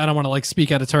 whatever. I don't want to like speak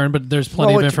out of turn, but there's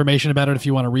plenty of information about it if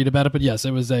you want to read about it. But yes,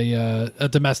 it was a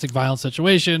domestic violence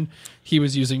situation. He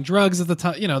was using drugs at the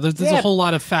time. You know, there's a whole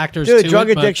lot of factors. Dude, to drug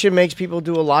it, but addiction makes people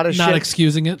do a lot of shit. not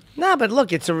excusing it. No, but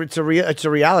look, it's a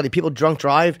reality. People drunk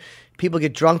drive. People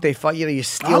get drunk. They fight. You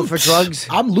steal for drugs.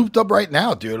 I'm looped up right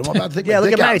now, dude. I'm about to take Yeah, my look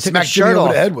dick at out Matt. He and took smack his Jimmy shirt over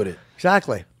off. the head with it.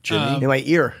 Exactly. Jimmy. In my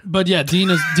ear. But yeah, Dean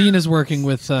is working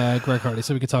with Greg Hardy,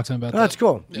 so we could talk to him about Oh, that. that's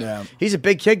cool. Yeah. He's a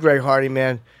big kid, Greg Hardy,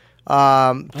 man.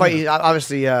 He's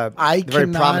obviously very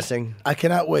promising. I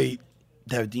cannot wait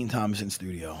to have Dean Thomas in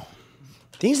studio.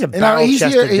 Dean's a And now he's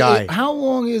barrel-chested here. guy. How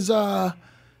long is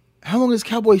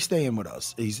Cowboy staying with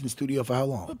us? He's in studio for how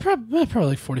long? Probably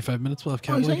like 45 minutes. We'll have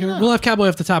Cowboy he's here. hanging out. We'll have Cowboy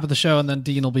at the top of the show, and then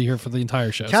Dean will be here for the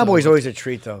entire show. Cowboy's So always a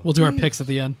treat, though. we'll do our picks at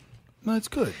the end. No, it's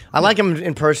good. I like him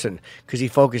in person because he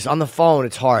focuses. On the phone,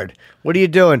 it's hard. What are you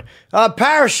doing?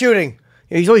 Parachuting.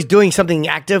 He's always doing something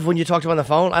active when you talk to him on the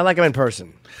phone. I like him in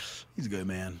person. He's a good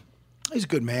man. He's a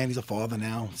good man. He's a father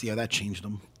now. See how that changed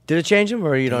him. Did it change him,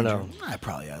 or you don't know? It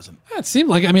probably hasn't. Yeah, it seemed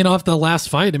like, I mean, off the last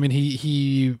fight, I mean,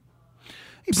 he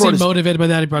brought seemed his- motivated by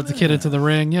that. He brought the kid into the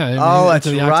ring. Yeah. I mean, Oh, into that's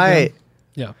the octagon. right.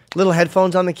 Yeah. Little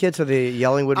headphones on the kid so the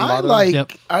yelling wouldn't bother him.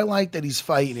 I like that he's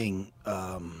fighting.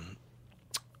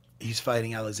 He's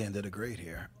fighting Alexander the Great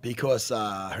here because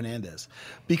Hernandez.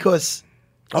 Because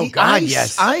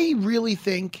yes. I really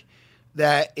think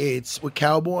that it's with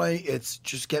Cowboy. It's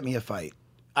just get me a fight.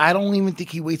 I don't even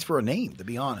think he waits for a name. To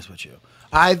be honest with you,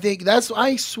 I think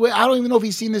I swear I don't even know if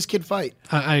he's seen this kid fight.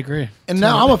 I agree. And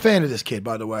now I'm a fan of this kid.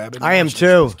 By the way, I am watching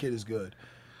too. This kid is good.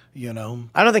 You know,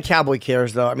 I don't think Cowboy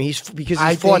cares though. I mean, he's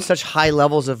fought think such high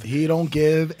levels of. He don't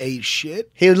give a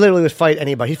shit. He literally would fight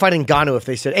anybody. He'd fight Ngannou if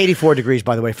they said 84 degrees.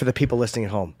 By the way, for the people listening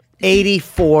at home,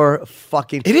 84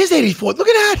 fucking. It is 84. Look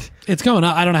at that. It's going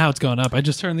up. I don't know how it's going up. I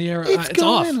just turned the air. It's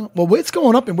off. Well, it's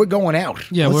going up and we're going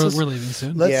out. Yeah, Let's we're leaving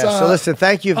soon. So listen,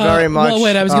 thank you very much. Well,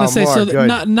 wait, I was going to say, Mark, so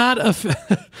good.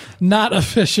 not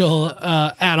official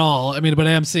at all. I mean, but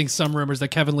I am seeing some rumors that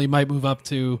Kevin Lee might move up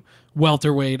to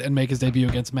welterweight and make his debut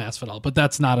against Masvidal, but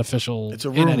that's not official It's a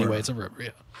in any rumor. way. It's a rumor, yeah.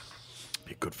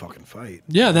 Be a good fucking fight.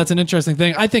 Yeah, that's an interesting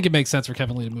thing. I think it makes sense for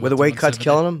Kevin Lee to move Were the up to weight cuts 170.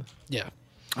 killing him? Yeah.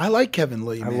 I like Kevin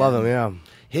Lee. I man. love him. Yeah.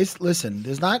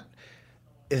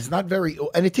 It's not very,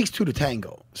 and it takes two to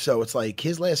tango. So it's like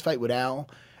his last fight with Al,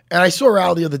 and I saw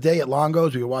Al the other day at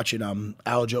Longo's. We were watching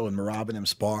Aljo and Marab and them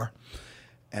spar,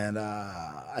 and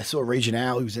I saw Raging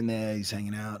Al. He was in there. He's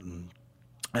hanging out, and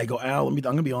I go, Al, I'm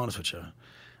gonna be honest with you.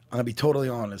 I'm gonna be totally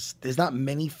honest. There's not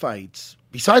many fights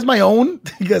besides my own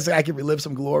because I can relive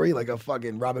some glory, like a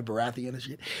fucking Robert Baratheon and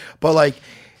shit. But like,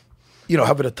 you know,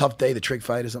 having a tough day, the trick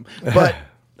fight or something. But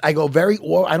I go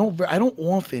I don't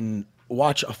often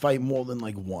watch a fight more than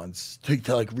like once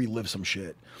to like relive some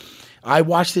shit. I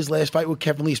watched his last fight with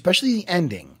Kevin Lee, especially the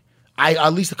ending.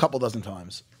 At least a couple dozen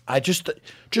times.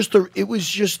 It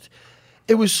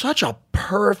was such a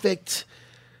perfect.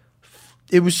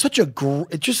 It was such a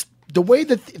the way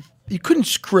that you couldn't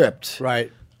script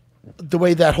right. The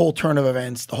way that whole turn of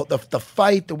events, the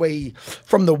fight, the way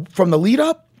from the lead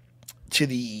up to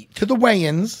the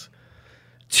weigh-ins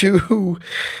to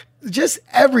just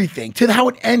everything to how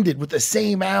it ended with the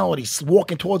same Al and he's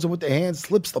walking towards him with the hand,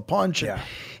 slips the punch. Yeah.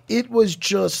 It was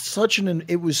just such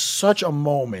a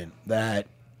moment that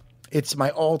it's one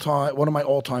of my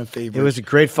all-time favorites. It was a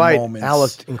great fight. moments. Al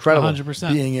looked incredible.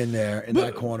 100%. Being in there in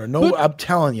that corner. No, I'm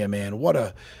telling you, man,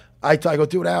 I go,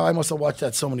 dude, Al, I must have watched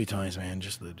that so many times, man.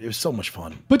 It was so much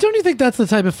fun. But don't you think that's the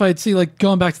type of fight? See, like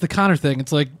going back to the Conor thing,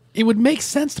 it's like it would make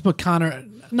sense to put Conor.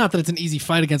 Not that it's an easy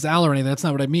fight against Al or anything. That's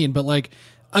not what I mean. But like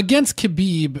against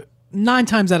Khabib, 9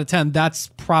 times out of 10, that's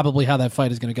probably how that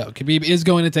fight is going to go. Khabib is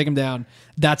going to take him down.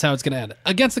 That's how it's going to end.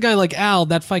 Against a guy like Al,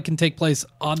 that fight can take place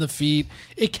on the feet.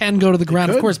 It can go to the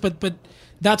ground, of course, but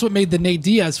that's what made the Nate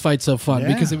Diaz fight so fun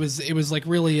because it was like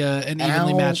really an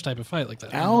evenly matched type of fight like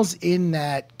that. Al's in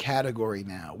that category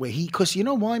now where because you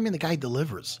know why, man? The guy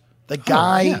delivers. The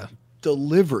guy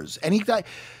delivers.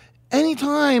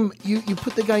 Anytime you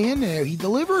put the guy in there, he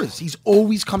delivers. He's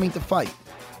always coming to fight.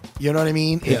 You know what I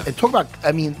mean? Yeah. And talk about,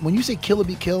 when you say kill or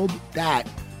be killed, that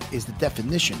is the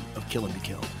definition of kill and be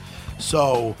killed.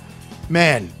 So,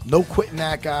 man, no quitting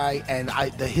that guy. And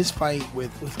his fight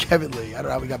with Kevin Lee, I don't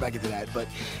know how we got back into that, but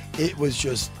it was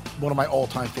just one of my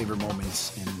all-time favorite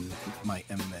moments in my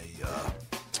MMA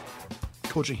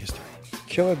coaching history.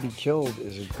 Kill or be killed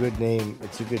is a good name.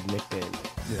 It's a good nickname.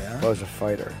 Yeah. If I was a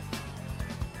fighter.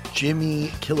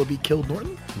 Jimmy Kill or be killed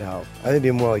Norton? No, I think it'd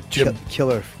be more like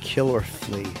kill or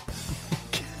flee.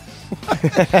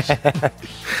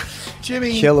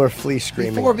 Jimmy, kill or flee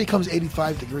screaming. Before it becomes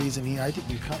 85 degrees in here, I think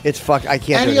we cover. It's fuck. I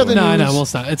can't. Any other news? No, we'll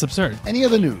stop. It's absurd. Any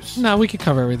other news? No, we could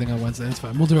cover everything on Wednesday. It's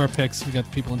fine. We'll do our picks. We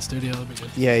got people in studio. That'll be good.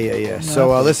 Yeah.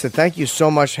 So listen, thank you so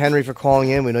much, Henry, for calling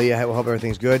in. We know you hope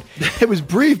everything's good. It was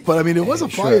brief, but it was a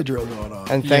fire drill going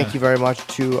on. And thank you very much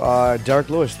to Derek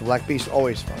Lewis, the Black Beast.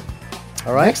 Always fun.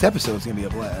 All right. Next episode is going to be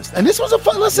a blast. And this was a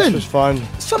fun. Listen, this was fun.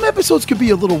 Some episodes could be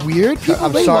a little weird.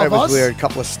 I'm sorry it was weird. A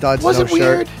couple of studs. Was it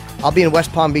weird? I'll be in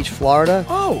West Palm Beach, Florida.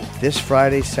 Oh. This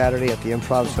Friday, Saturday at the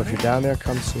Improv. So if you're down there,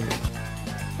 come see me.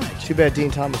 Right. Too bad Dean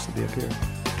Thomas will be up here.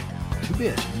 Too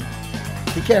bad.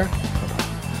 Take care.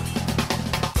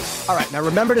 All right. Now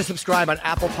remember to subscribe on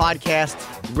Apple Podcasts,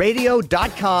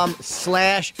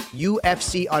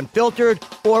 radio.com/UFC Unfiltered,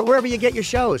 or wherever you get your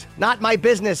shows. Not my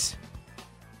business.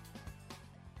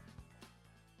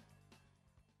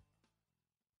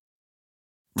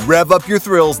 Rev up your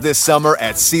thrills this summer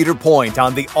at Cedar Point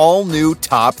on the all-new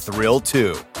Top Thrill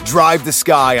 2. Drive the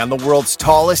sky on the world's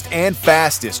tallest and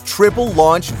fastest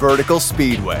triple-launch vertical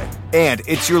speedway. And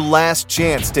it's your last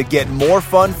chance to get more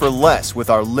fun for less with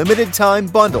our limited-time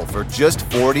bundle for just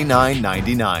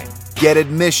 $49.99. Get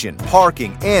admission,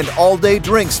 parking, and all-day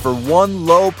drinks for one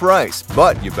low price.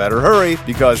 But you better hurry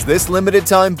because this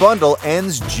limited-time bundle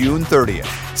ends June 30th.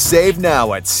 Save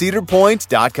now at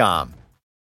cedarpoint.com.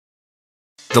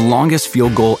 The longest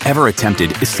field goal ever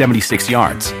attempted is 76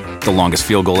 yards. The longest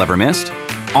field goal ever missed?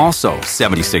 Also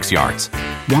 76 yards.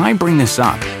 Why bring this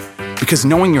up? Because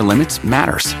knowing your limits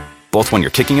matters, both when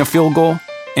you're kicking a field goal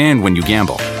and when you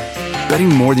gamble. Betting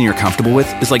more than you're comfortable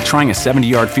with is like trying a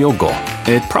 70-yard field goal.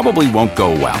 It probably won't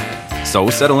go well. So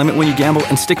set a limit when you gamble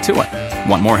and stick to it.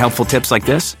 Want more helpful tips like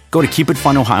this? Go to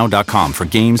keepitfunohio.com for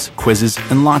games, quizzes,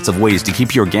 and lots of ways to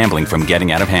keep your gambling from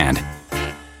getting out of hand.